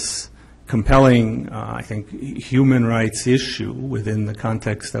this compelling, I think, human rights issue within the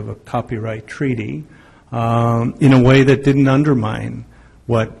context of a copyright treaty in a way that didn't undermine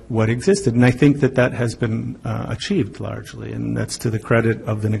what existed. And I think that has been achieved largely, and that's to the credit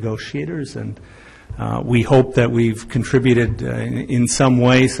of the negotiators. And we hope that we've contributed in some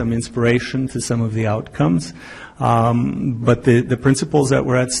way, some inspiration to some of the outcomes. But the principles that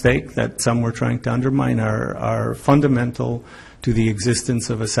were at stake, that some were trying to undermine, are fundamental to the existence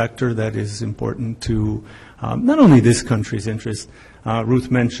of a sector that is important to not only this country's interest.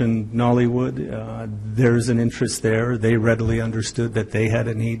 Ruth mentioned Nollywood. There's an interest there. They readily understood that they had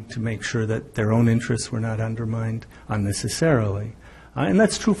a need to make sure that their own interests were not undermined unnecessarily. And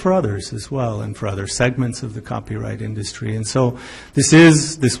that's true for others as well, and for other segments of the copyright industry. And so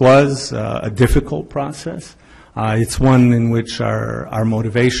this was a difficult process. It's one in which our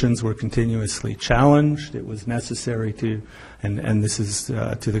motivations were continuously challenged. It was necessary to, and this is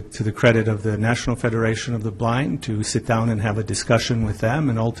to the credit of the National Federation of the Blind, to sit down and have a discussion with them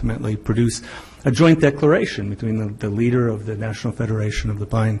and ultimately produce a joint declaration between the leader of the National Federation of the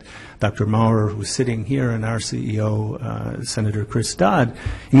Blind, Dr. Maurer, who's sitting here, and our CEO, Senator Chris Dodd,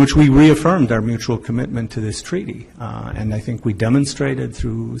 in which we reaffirmed our mutual commitment to this treaty. And I think we demonstrated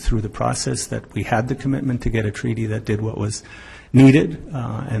through the process that we had the commitment to get a treaty that did what was needed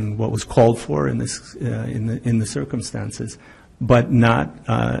and what was called for in this in the circumstances, but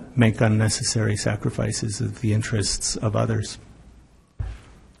not make unnecessary sacrifices of the interests of others.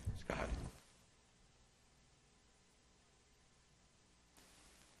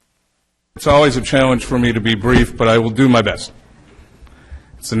 It's always a challenge for me to be brief, but I will do my best.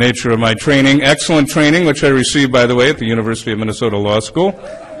 It's the nature of my training, excellent training, which I received, by the way, at the University of Minnesota Law School.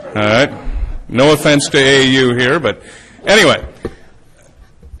 All right. No offense to AAU here, but anyway,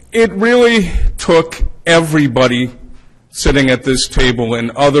 it really took everybody sitting at this table and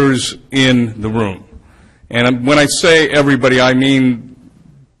others in the room. And when I say everybody, I mean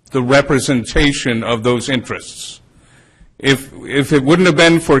the representation of those interests. If it wouldn't have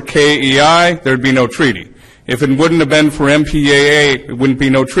been for KEI, there'd be no treaty. If it wouldn't have been for MPAA, it wouldn't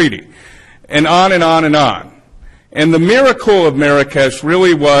be no treaty. And on and on and on. And the miracle of Marrakesh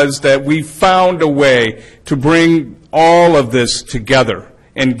really was that we found a way to bring all of this together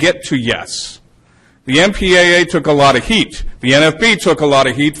and get to yes. The MPAA took a lot of heat. The NFB took a lot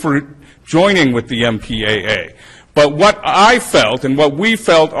of heat for joining with the MPAA. But what I felt and what we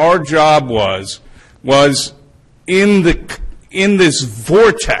felt our job was in this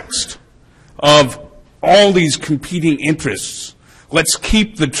vortex of all these competing interests, let's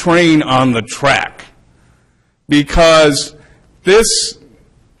keep the train on the track. Because this,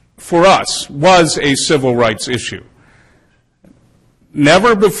 for us, was a civil rights issue.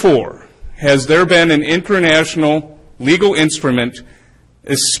 Never before has there been an international legal instrument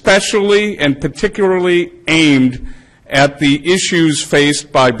especially and particularly aimed at the issues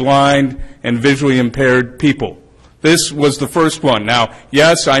faced by blind and visually impaired people. This was the first one. Now,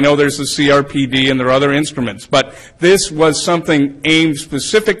 yes, I know there's the CRPD and there are other instruments, but this was something aimed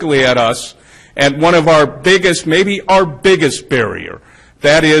specifically at us, at one of our biggest, maybe our biggest barrier.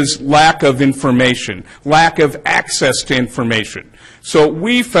 That is lack of information, lack of access to information. So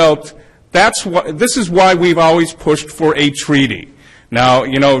we felt this is why we've always pushed for a treaty. Now,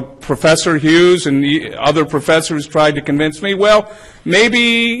 you know, Professor Hughes and the other professors tried to convince me, well, maybe,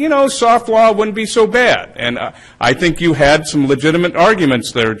 you know, soft law wouldn't be so bad. And I think you had some legitimate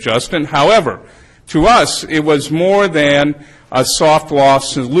arguments there, Justin. However, to us, it was more than a soft law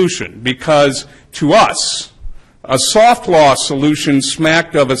solution, because to us, a soft law solution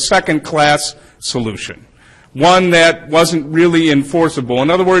smacked of a second-class solution, one that wasn't really enforceable. In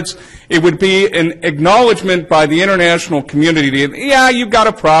other words, it would be an acknowledgement by the international community that, yeah, you've got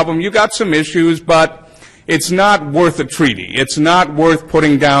a problem, you've got some issues, but it's not worth a treaty. It's not worth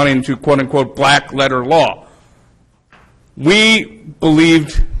putting down into, quote-unquote, black-letter law. We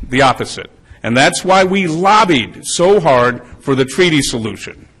believed the opposite, and that's why we lobbied so hard for the treaty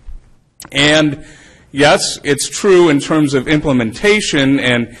solution. And yes, it's true in terms of implementation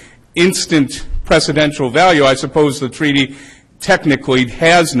and instant precedential value. I suppose the treaty technically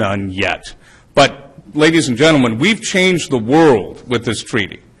has none yet. But, ladies and gentlemen, we've changed the world with this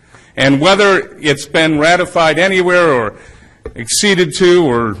treaty. And whether it's been ratified anywhere or acceded to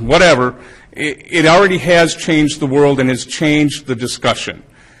or whatever, it already has changed the world and has changed the discussion.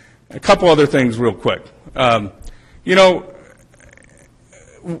 A couple other things real quick. You know,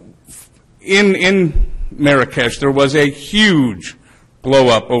 in Marrakesh, there was a huge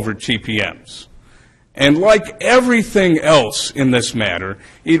blow-up over TPMs. And like everything else in this matter,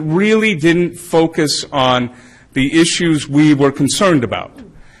 it really didn't focus on the issues we were concerned about.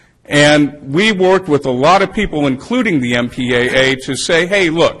 And we worked with a lot of people, including the MPAA, to say, hey,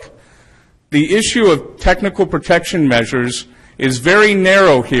 look, the issue of technical protection measures is very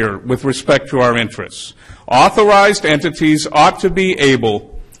narrow here with respect to our interests. Authorized entities ought to be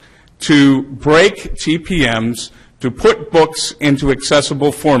able to break TPMs to put books into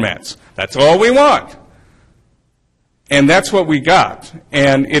accessible formats. That's all we want. And that's what we got.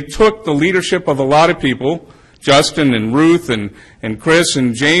 And it took the leadership of a lot of people, Justin and Ruth and Chris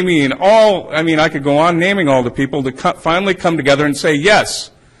and Jamie and all, I mean, I could go on naming all the people, to finally come together and say,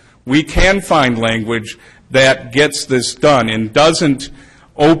 yes, we can find language that gets this done and doesn't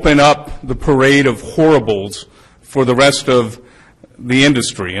open up the parade of horribles for the rest of the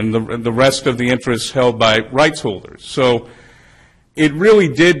industry and the rest of the interests held by rights holders. So it really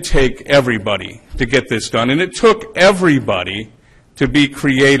did take everybody to get this done, and it took everybody to be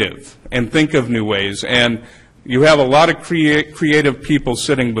creative and think of new ways. And you have a lot of creative people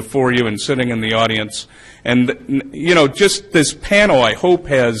sitting before you and sitting in the audience. And, you know, just this panel, I hope,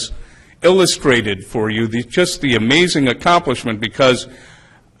 has illustrated for you just the amazing accomplishment, because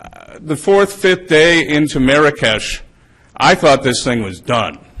the fourth, fifth day into Marrakesh, I thought this thing was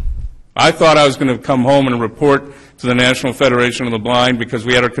done. I thought I was going to come home and report to the National Federation of the Blind, because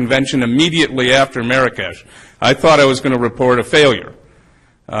we had our convention immediately after Marrakesh. I thought I was going to report a failure.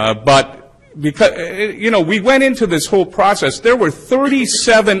 But because, you know, we went into this whole process, there were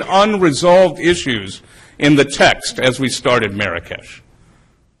 37 unresolved issues in the text as we started Marrakesh.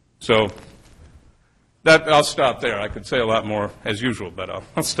 So I'll stop there. I could say a lot more as usual, but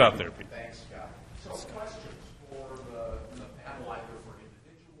I'll stop there, Pete. Thanks, Scott. So questions for the panel, either for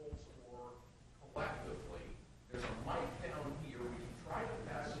individuals or collectively. There's a mic down here. We can try to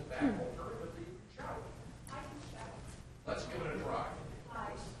pass it back. Alternatively, you can shout. I can shout. Let's give it a try.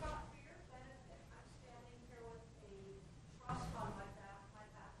 Hi, Scott, for your benefit, I'm standing here with a trust on my back. My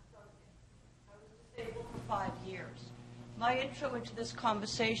back's broken. I was disabled for 5 years. My intro into this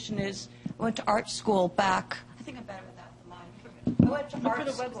conversation is I went to art school back. I think I'm better without the mic. I went to art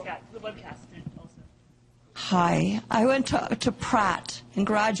school. The webcast also. Hi. I went to Pratt and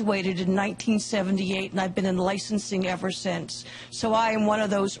graduated in 1978, and I've been in licensing ever since. So I am one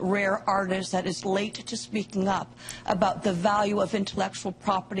of those rare artists that is late to speaking up about the value of intellectual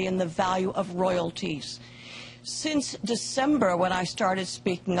property and the value of royalties. Since December, when I started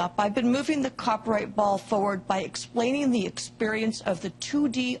speaking up, I've been moving the copyright ball forward by explaining the experience of the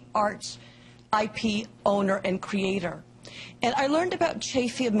 2D arts IP owner and creator. And I learned about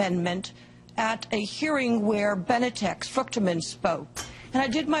Chafee Amendment at a hearing where Benitex Fruchterman spoke. And I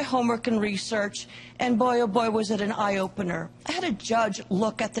did my homework and research, and boy, oh boy, was it an eye-opener. I had a judge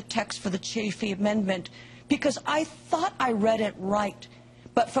look at the text for the Chafee Amendment because I thought I read it right.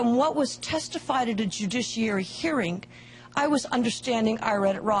 But from what was testified at a judiciary hearing, I was understanding I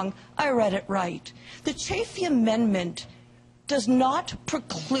read it wrong. I read it right. The Chafee Amendment does not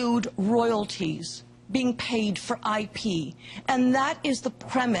preclude royalties being paid for IP, and that is the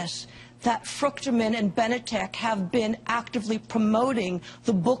premise that Fruchterman and Benitech have been actively promoting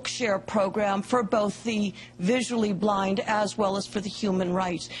the Bookshare program for both the visually blind as well as for the human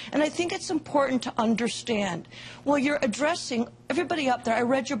rights. And I think it's important to understand, well, you're addressing everybody up there. I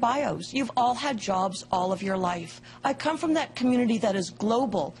read your bios. You've all had jobs all of your life. I come from that community that is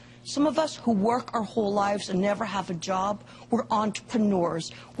global. Some of us who work our whole lives and never have a job, we're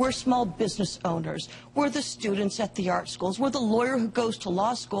entrepreneurs, we're small business owners, we're the students at the art schools, we're the lawyer who goes to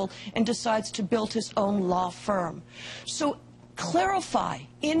law school and decides to build his own law firm. So clarify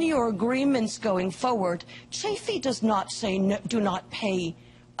in your agreements going forward, Chafee does not say no, do not pay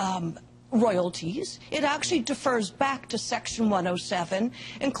royalties. It actually defers back to Section 107,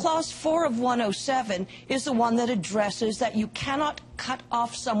 and Clause 4 of 107 is the one that addresses that you cannot cut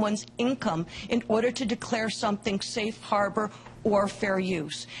off someone's income in order to declare something safe harbor or fair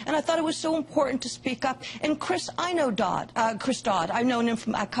use. And I thought it was so important to speak up. And Chris, I know Chris Dodd. I've known him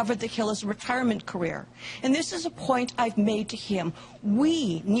from, I covered the Hill as a retirement career. And this is a point I've made to him.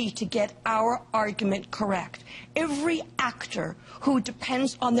 We need to get our argument correct. Every actor who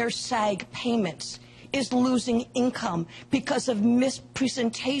depends on their SAG payments is losing income because of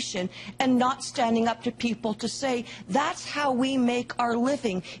mispresentation and not standing up to people to say, that's how we make our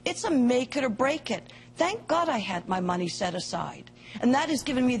living. It's a make it or break it. Thank God I had my money set aside. And that has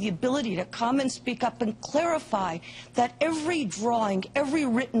given me the ability to come and speak up and clarify that every drawing, every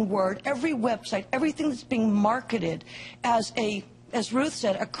written word, every website, everything that's being marketed as Ruth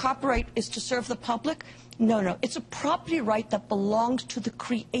said, a copyright is to serve the public. No, it's a property right that belongs to the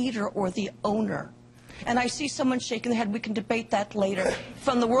creator or the owner. And I see someone shaking their head. We can debate that later.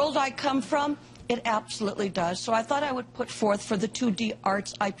 From the world I come from, it absolutely does. So I thought I would put forth for the 2D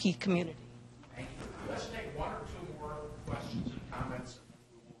arts IP community. Thank you. Let's take one or two more questions and comments, and then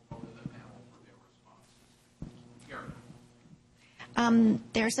we will go to the panel for their responses. Karen.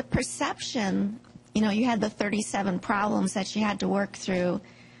 There's a perception, you know, you had the 37 problems that you had to work through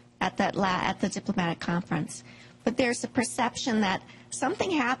at the diplomatic conference, but there's a perception that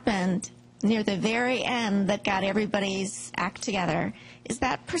something happened near the very end that got everybody's act together. Is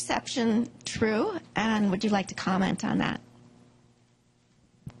that perception true? And would you like to comment on that?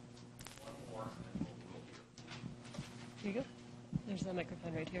 Here you go. There's the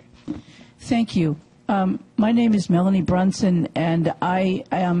microphone right here. Thank you. My name is Melanie Brunson, and I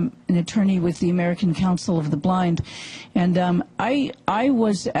am an attorney with the American Council of the Blind. And I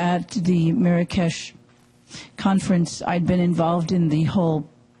was at the Marrakesh conference, I'd been involved in the whole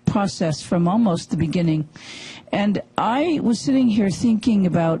process from almost the beginning. And I was sitting here thinking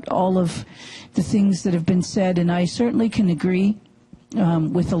about all of the things that have been said, and I certainly can agree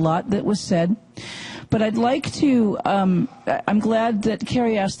with a lot that was said. But I'd like to, I'm glad that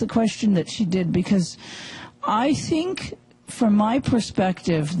Carrie asked the question that she did, because I think, from my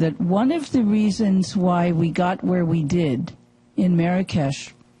perspective, that one of the reasons why we got where we did in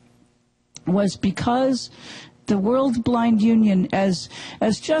Marrakesh was because the World Blind Union, as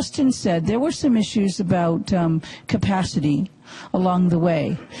Justin said, there were some issues about capacity along the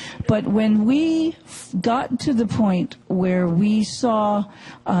way. But when we got to the point where we saw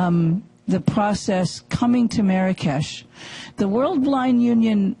the process coming to Marrakesh, the World Blind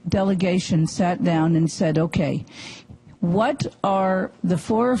Union delegation sat down and said, okay, what are the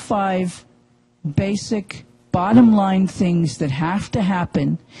 4 or 5 basic bottom line things that have to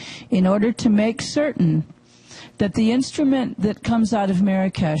happen in order to make certain that the instrument that comes out of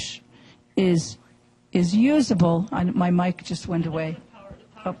Marrakesh is usable? My mic just went away.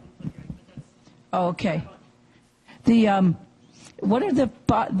 Oh, okay. What are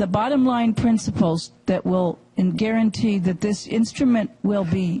the bottom line principles that will guarantee that this instrument will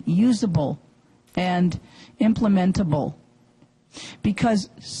be usable and implementable? Because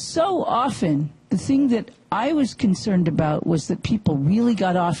so often, the thing that I was concerned about was that people really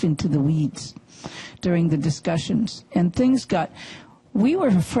got off into the weeds during the discussions, and we were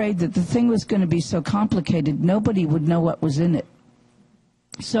afraid that the thing was going to be so complicated nobody would know what was in it.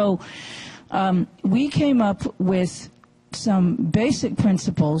 So we came up with some basic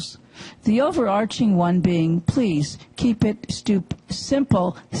principles, the overarching one being, please keep it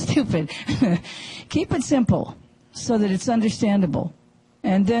simple, keep it simple so that it's understandable.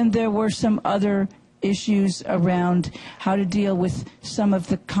 And then there were some other issues around how to deal with some of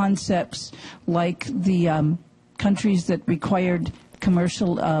the concepts, like the countries that required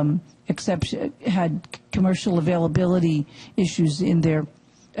commercial had commercial availability issues in their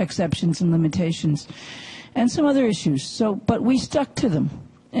exceptions and limitations, and some other issues. But we stuck to them,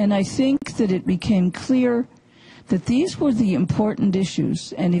 and I think that it became clear that these were the important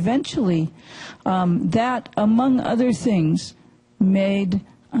issues, and eventually that, among other things, made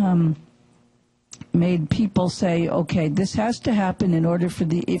people say, okay, this has to happen in order for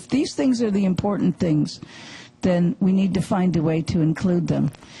if these things are the important things, then we need to find a way to include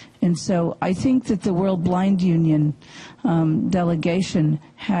them. And so I think that the World Blind Union delegation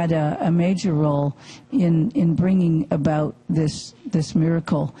had a major role in bringing about this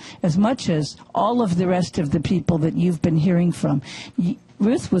miracle, as much as all of the rest of the people that you've been hearing from.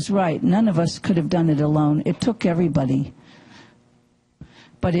 Ruth was right. None of us could have done it alone. It took everybody.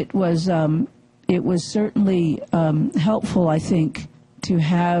 But it was certainly helpful, I think, to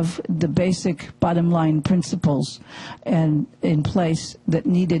have the basic bottom line principles in place that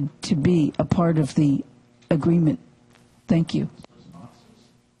needed to be a part of the agreement. Thank you.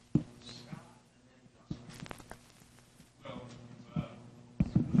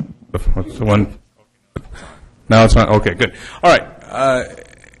 What's the one? Now it's not. Okay, good. All right.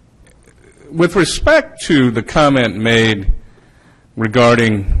 With respect to the comment made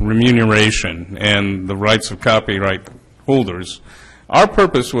regarding remuneration and the rights of copyright holders, our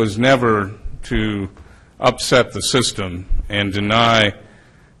purpose was never to upset the system and deny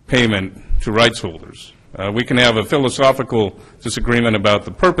payment to rights holders. We can have a philosophical disagreement about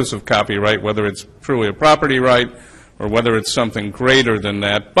the purpose of copyright, whether it's truly a property right or whether it's something greater than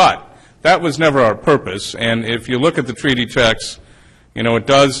that, but that was never our purpose. And if you look at the treaty text, it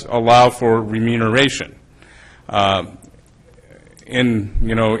does allow for remuneration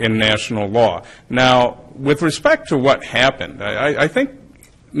in national law. Now, with respect to what happened, I think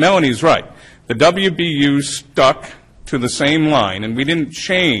Melanie's right. The WBU stuck to the same line, and we didn't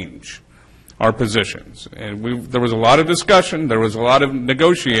change our positions. And there was a lot of discussion, there was a lot of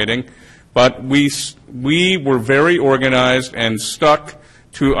negotiating, but we were very organized and stuck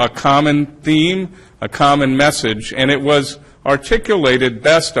to a common theme, a common message, and it was articulated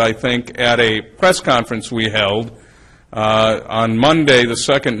best, I think, at a press conference we held on Monday, the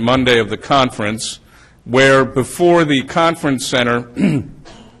second Monday of the conference, where before the conference center,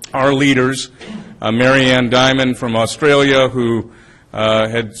 our leaders, Marianne Diamond from Australia, who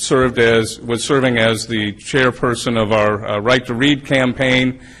was serving as the chairperson of our Right to Read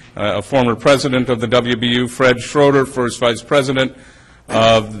campaign, a former president of the WBU, Fred Schroeder, first vice president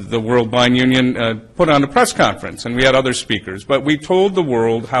of the World Blind Union, put on a press conference, and we had other speakers. But we told the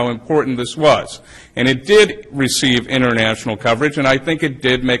world how important this was. And it did receive international coverage, and I think it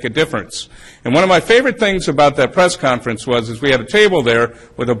did make a difference. And one of my favorite things about that press conference was we had a table there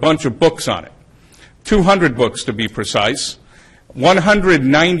with a bunch of books on it. 200 books to be precise.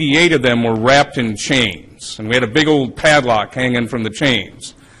 198 of them were wrapped in chains, and we had a big old padlock hanging from the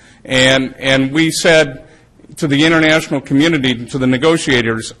chains. And we said to the international community, to the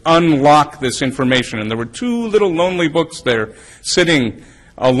negotiators, unlock this information. And there were 2 little lonely books there sitting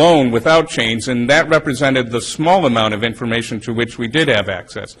alone without chains, and that represented the small amount of information to which we did have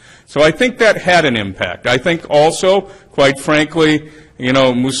access. So I think that had an impact. I think also, quite frankly, you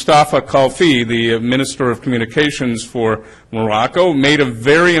know, Mustafa Khalfi, the Minister of Communications for Morocco, made a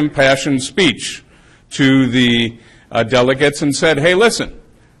very impassioned speech to the delegates and said, hey, listen.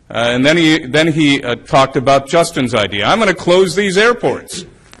 And then he talked about Justin's idea. I'm going to close these airports.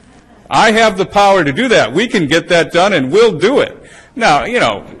 I have the power to do that. We can get that done, and we'll do it. Now, you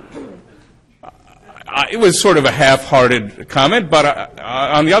know, it was sort of a half-hearted comment, but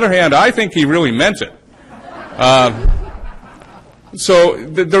on the other hand, I think he really meant it. So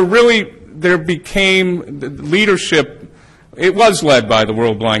there became leadership. It was led by the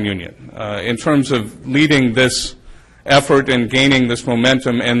World Blind Union in terms of leading this effort and gaining this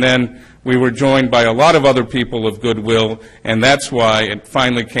momentum, and then we were joined by a lot of other people of goodwill, and that's why it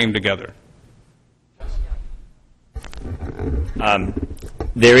finally came together.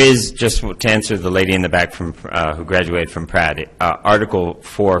 There is, just to answer the lady in the back from, who graduated from Pratt, Article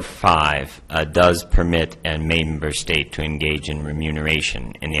 4.5 does permit a member state to engage in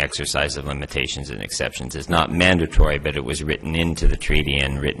remuneration in the exercise of limitations and exceptions. It's not mandatory, but it was written into the treaty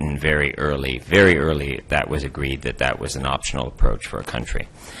and written very early. Very early, that was agreed that that was an optional approach for a country.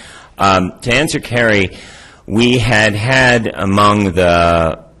 To answer Carrie, we had among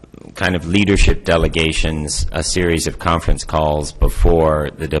the kind of leadership delegations a series of conference calls before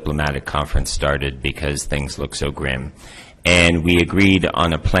the diplomatic conference started because things looked so grim. And we agreed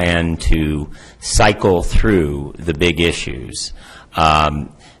on a plan to cycle through the big issues.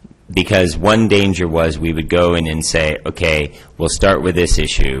 Because one danger was we would go in and say, okay, we'll start with this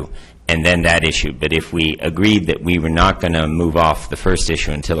issue and then that issue. But if we agreed that we were not going to move off the first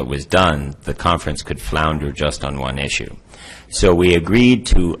issue until it was done, the conference could flounder just on one issue. So we agreed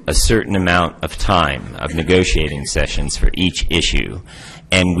to a certain amount of time of negotiating sessions for each issue,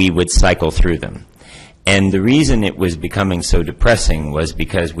 and we would cycle through them. And the reason it was becoming so depressing was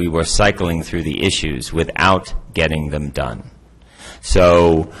because we were cycling through the issues without getting them done.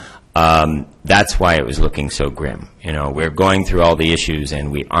 So that's why it was looking so grim. You know, we're going through all the issues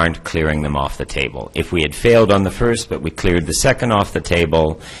and we aren't clearing them off the table. If we had failed on the first, but we cleared the second off the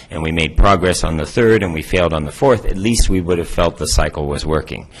table, and we made progress on the third, and we failed on the fourth, at least we would have felt the cycle was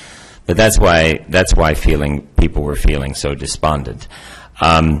working. But that's why people were feeling so despondent.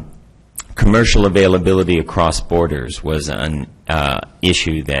 Commercial availability across borders was an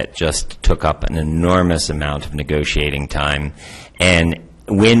issue that just took up an enormous amount of negotiating time, and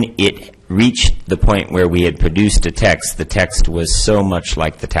when it reached the point where we had produced a text, the text was so much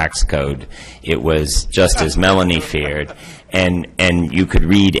like the tax code. It was just as Melanie feared, and you could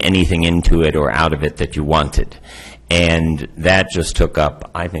read anything into it or out of it that you wanted. And that just took up,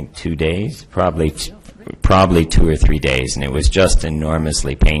 I think, 2 days, probably 2 or 3 days, and it was just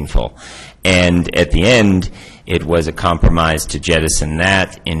enormously painful. And at the end, it was a compromise to jettison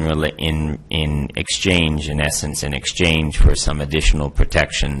that in exchange, in essence, in exchange for some additional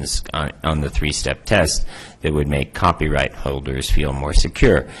protections on the three-step test that would make copyright holders feel more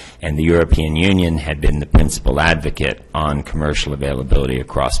secure. And the European Union had been the principal advocate on commercial availability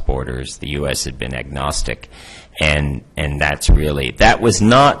across borders. The U.S. had been agnostic. And that was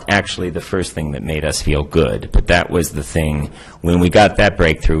not actually the first thing that made us feel good, but that was the thing. When we got that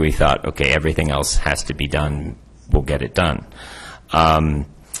breakthrough, we thought, okay, everything else has to be done. We'll get it done. Now,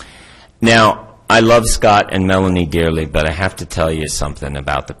 I love Scott and Melanie dearly, but I have to tell you something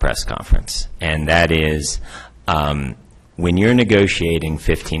about the press conference, and that is when you're negotiating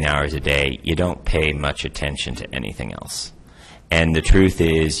 15 hours a day, you don't pay much attention to anything else. And the truth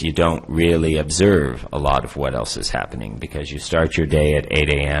is, you don't really observe a lot of what else is happening, because you start your day at 8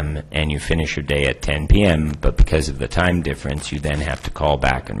 a.m. and you finish your day at 10 p.m., but because of the time difference, you then have to call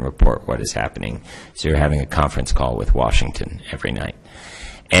back and report what is happening. So you're having a conference call with Washington every night.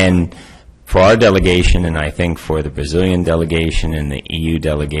 And for our delegation, and I think for the Brazilian delegation and the EU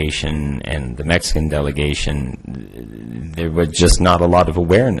delegation and the Mexican delegation, there was just not a lot of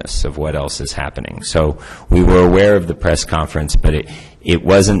awareness of what else is happening. So we were aware of the press conference, but it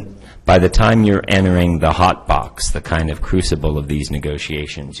wasn't, by the time you're entering the hot box, the kind of crucible of these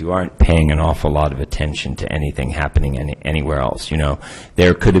negotiations, you aren't paying an awful lot of attention to anything happening anywhere else. You know,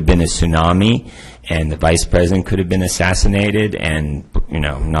 there could have been a tsunami, and the vice president could have been assassinated, and, you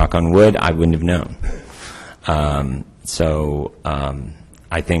know, knock on wood, I wouldn't have known.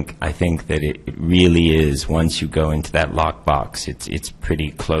 I think that it really is, once you go into that lockbox, it's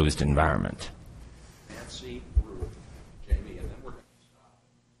pretty closed environment. Nancy, Ruth, Jamie, and then we're going to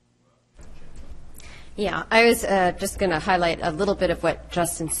stop. Yeah, I was just going to highlight a little bit of what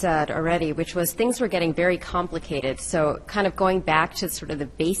Justin said already, which was things were getting very complicated. So kind of going back to sort of the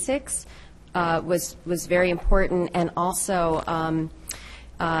basics was very important. And also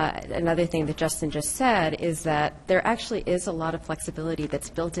another thing that Justin just said is that there actually is a lot of flexibility that's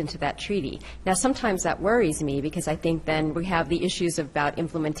built into that treaty. Now, sometimes that worries me because I think then we have the issues about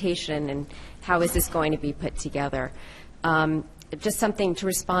implementation and how is this going to be put together. Just something to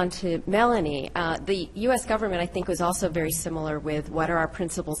respond to Melanie. The U.S. government, I think, was also very similar with what are our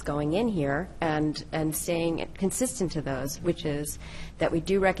principles going in here and staying consistent to those, which is that we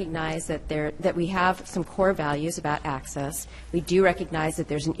do recognize that we have some core values about access. We do recognize that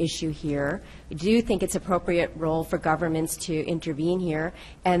there's an issue here. We do think it's appropriate role for governments to intervene here,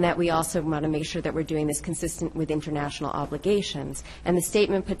 and that we also want to make sure that we're doing this consistent with international obligations. And the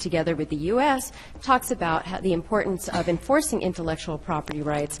statement put together with the U.S. talks about the importance of enforcing intellectual property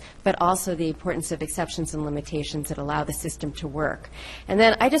rights, but also the importance of exceptions and limitations that allow the system to work. And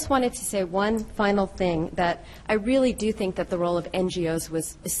then I just wanted to say one final thing, that I really do think that the role of NGOs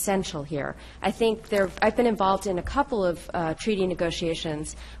was essential here. I think I've been involved in a couple of treaty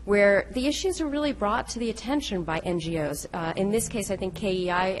negotiations where the issues are really brought to the attention by NGOs. In this case, I think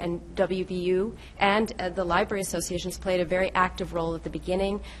KEI and WVU and the library associations played a very active role at the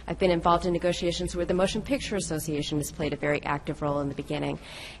beginning. I've been involved in negotiations where the Motion Picture Association has played a very active role in the beginning.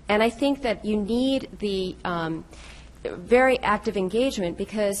 And I think that you need the very active engagement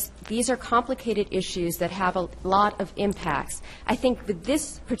because these are complicated issues that have a lot of impacts. I think with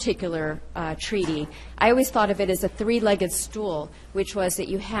this particular treaty, I always thought of it as a three-legged stool, which was that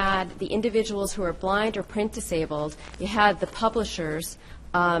you had the individuals who are blind or print disabled, you had the publishers,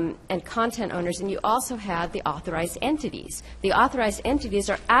 and content owners, and you also had the authorized entities. The authorized entities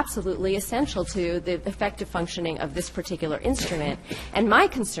are absolutely essential to the effective functioning of this particular instrument. And my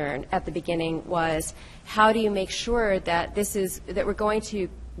concern at the beginning was, how do you make sure that that we're going to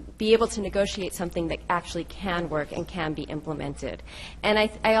be able to negotiate something that actually can work and can be implemented? And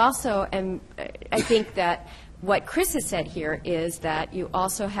I also I think that what Chris has said here is that you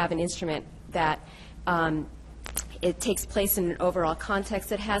also have an instrument that it takes place in an overall context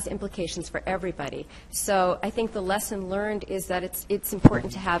that has implications for everybody. So I think the lesson learned is that it's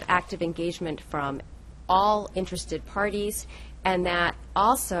important to have active engagement from all interested parties, and that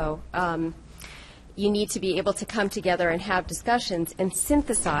also you need to be able to come together and have discussions and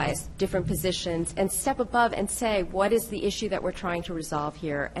synthesize different positions and step above and say, what is the issue that we're trying to resolve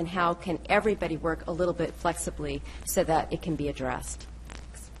here, and how can everybody work a little bit flexibly so that it can be addressed?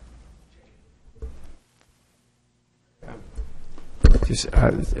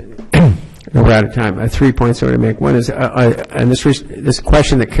 We're out of time. 3 points I want to make. One is, and this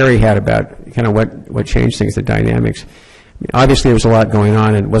question that Kerry had about kind of what changed things, the dynamics. I mean, obviously, there was a lot going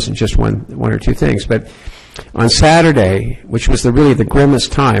on, and it wasn't just one or two things. But on Saturday, which was really the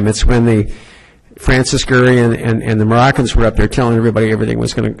grimmest time, it's when the Francis Gurry and the Moroccans were up there telling everybody everything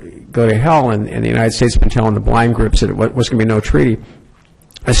was going to go to hell, and the United States had been telling the blind groups that it was going to be no treaty.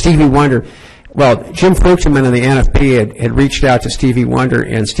 Stevie Wonder. Well, Jim Fruchterman and the NFP had reached out to Stevie Wonder,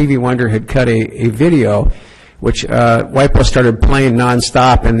 and Stevie Wonder had cut a video, which WIPO started playing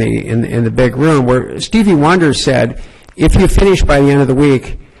nonstop in the big room, where Stevie Wonder said, "If you finish by the end of the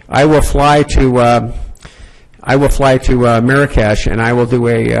week, I will fly to Marrakesh and I will do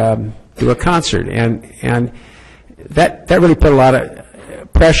a concert," and that really put a lot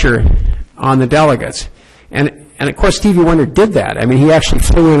of pressure on the delegates. And of course, Stevie Wonder did that. I mean, he actually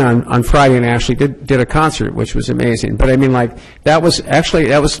flew in on Friday and actually did a concert, which was amazing. But I mean, like, that was, I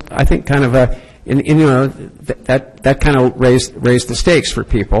think, kind of that kind of raised the stakes for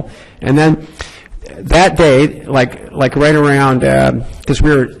people. And then that day, like right around, because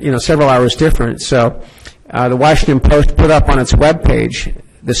we were, several hours different, so the Washington Post put up on its webpage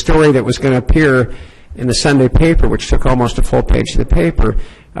the story that was going to appear in the Sunday paper, which took almost a full page of the paper,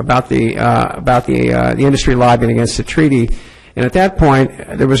 about the industry lobbying against the treaty. And at that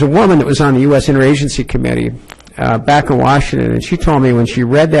point, there was a woman that was on the U.S. Interagency Committee back in Washington, and she told me when she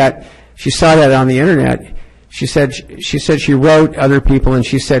read that, she saw that on the internet. She said she wrote other people, and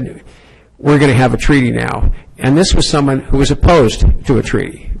she said, "We're going to have a treaty now." And this was someone who was opposed to a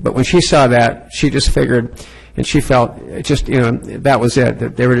treaty. But when she saw that, she just figured, and she felt that was it,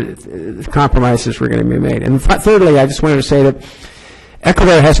 that compromises were going to be made. And thirdly, I just wanted to say that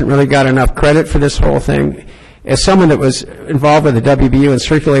Ecuador hasn't really got enough credit for this whole thing. As someone that was involved with the WBU and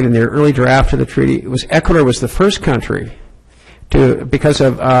circulated in their early draft of the treaty, Ecuador was the first country because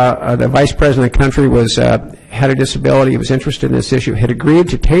of the vice president of the country had a disability, he was interested in this issue, had agreed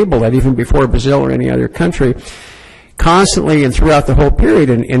to table it even before Brazil or any other country, constantly and throughout the whole period,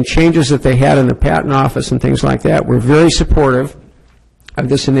 and changes that they had in the patent office and things like that were very supportive of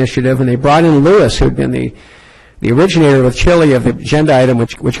this initiative, and they brought in Lewis, who had been the originator with Chile of the agenda item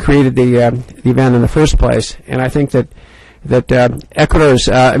which created the event in the first place. And I think that Ecuador's,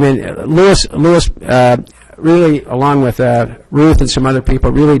 Lewis really, along with Ruth and some other people,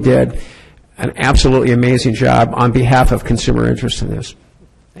 really did an absolutely amazing job on behalf of consumer interest in this.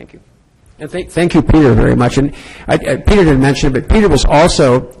 Thank you. And thank you, Peter, very much. And Peter didn't mention it, but Peter was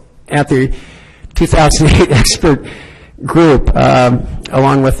also at the 2008 expert group,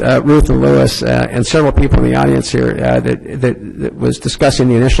 along with Ruth and Lewis and several people in the audience here, that was discussing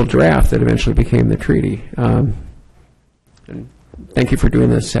the initial draft that eventually became the treaty. And thank you for doing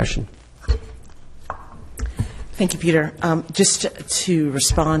this session. Thank you, Peter. Just to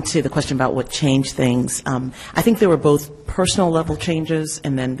respond to the question about what changed things, I think there were both personal level changes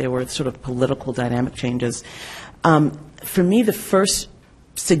and then there were sort of political dynamic changes. For me, the first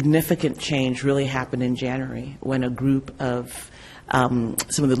significant change really happened in January when a group of some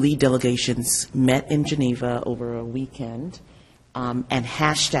of the lead delegations met in Geneva over a weekend and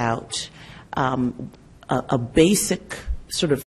hashed out a basic sort of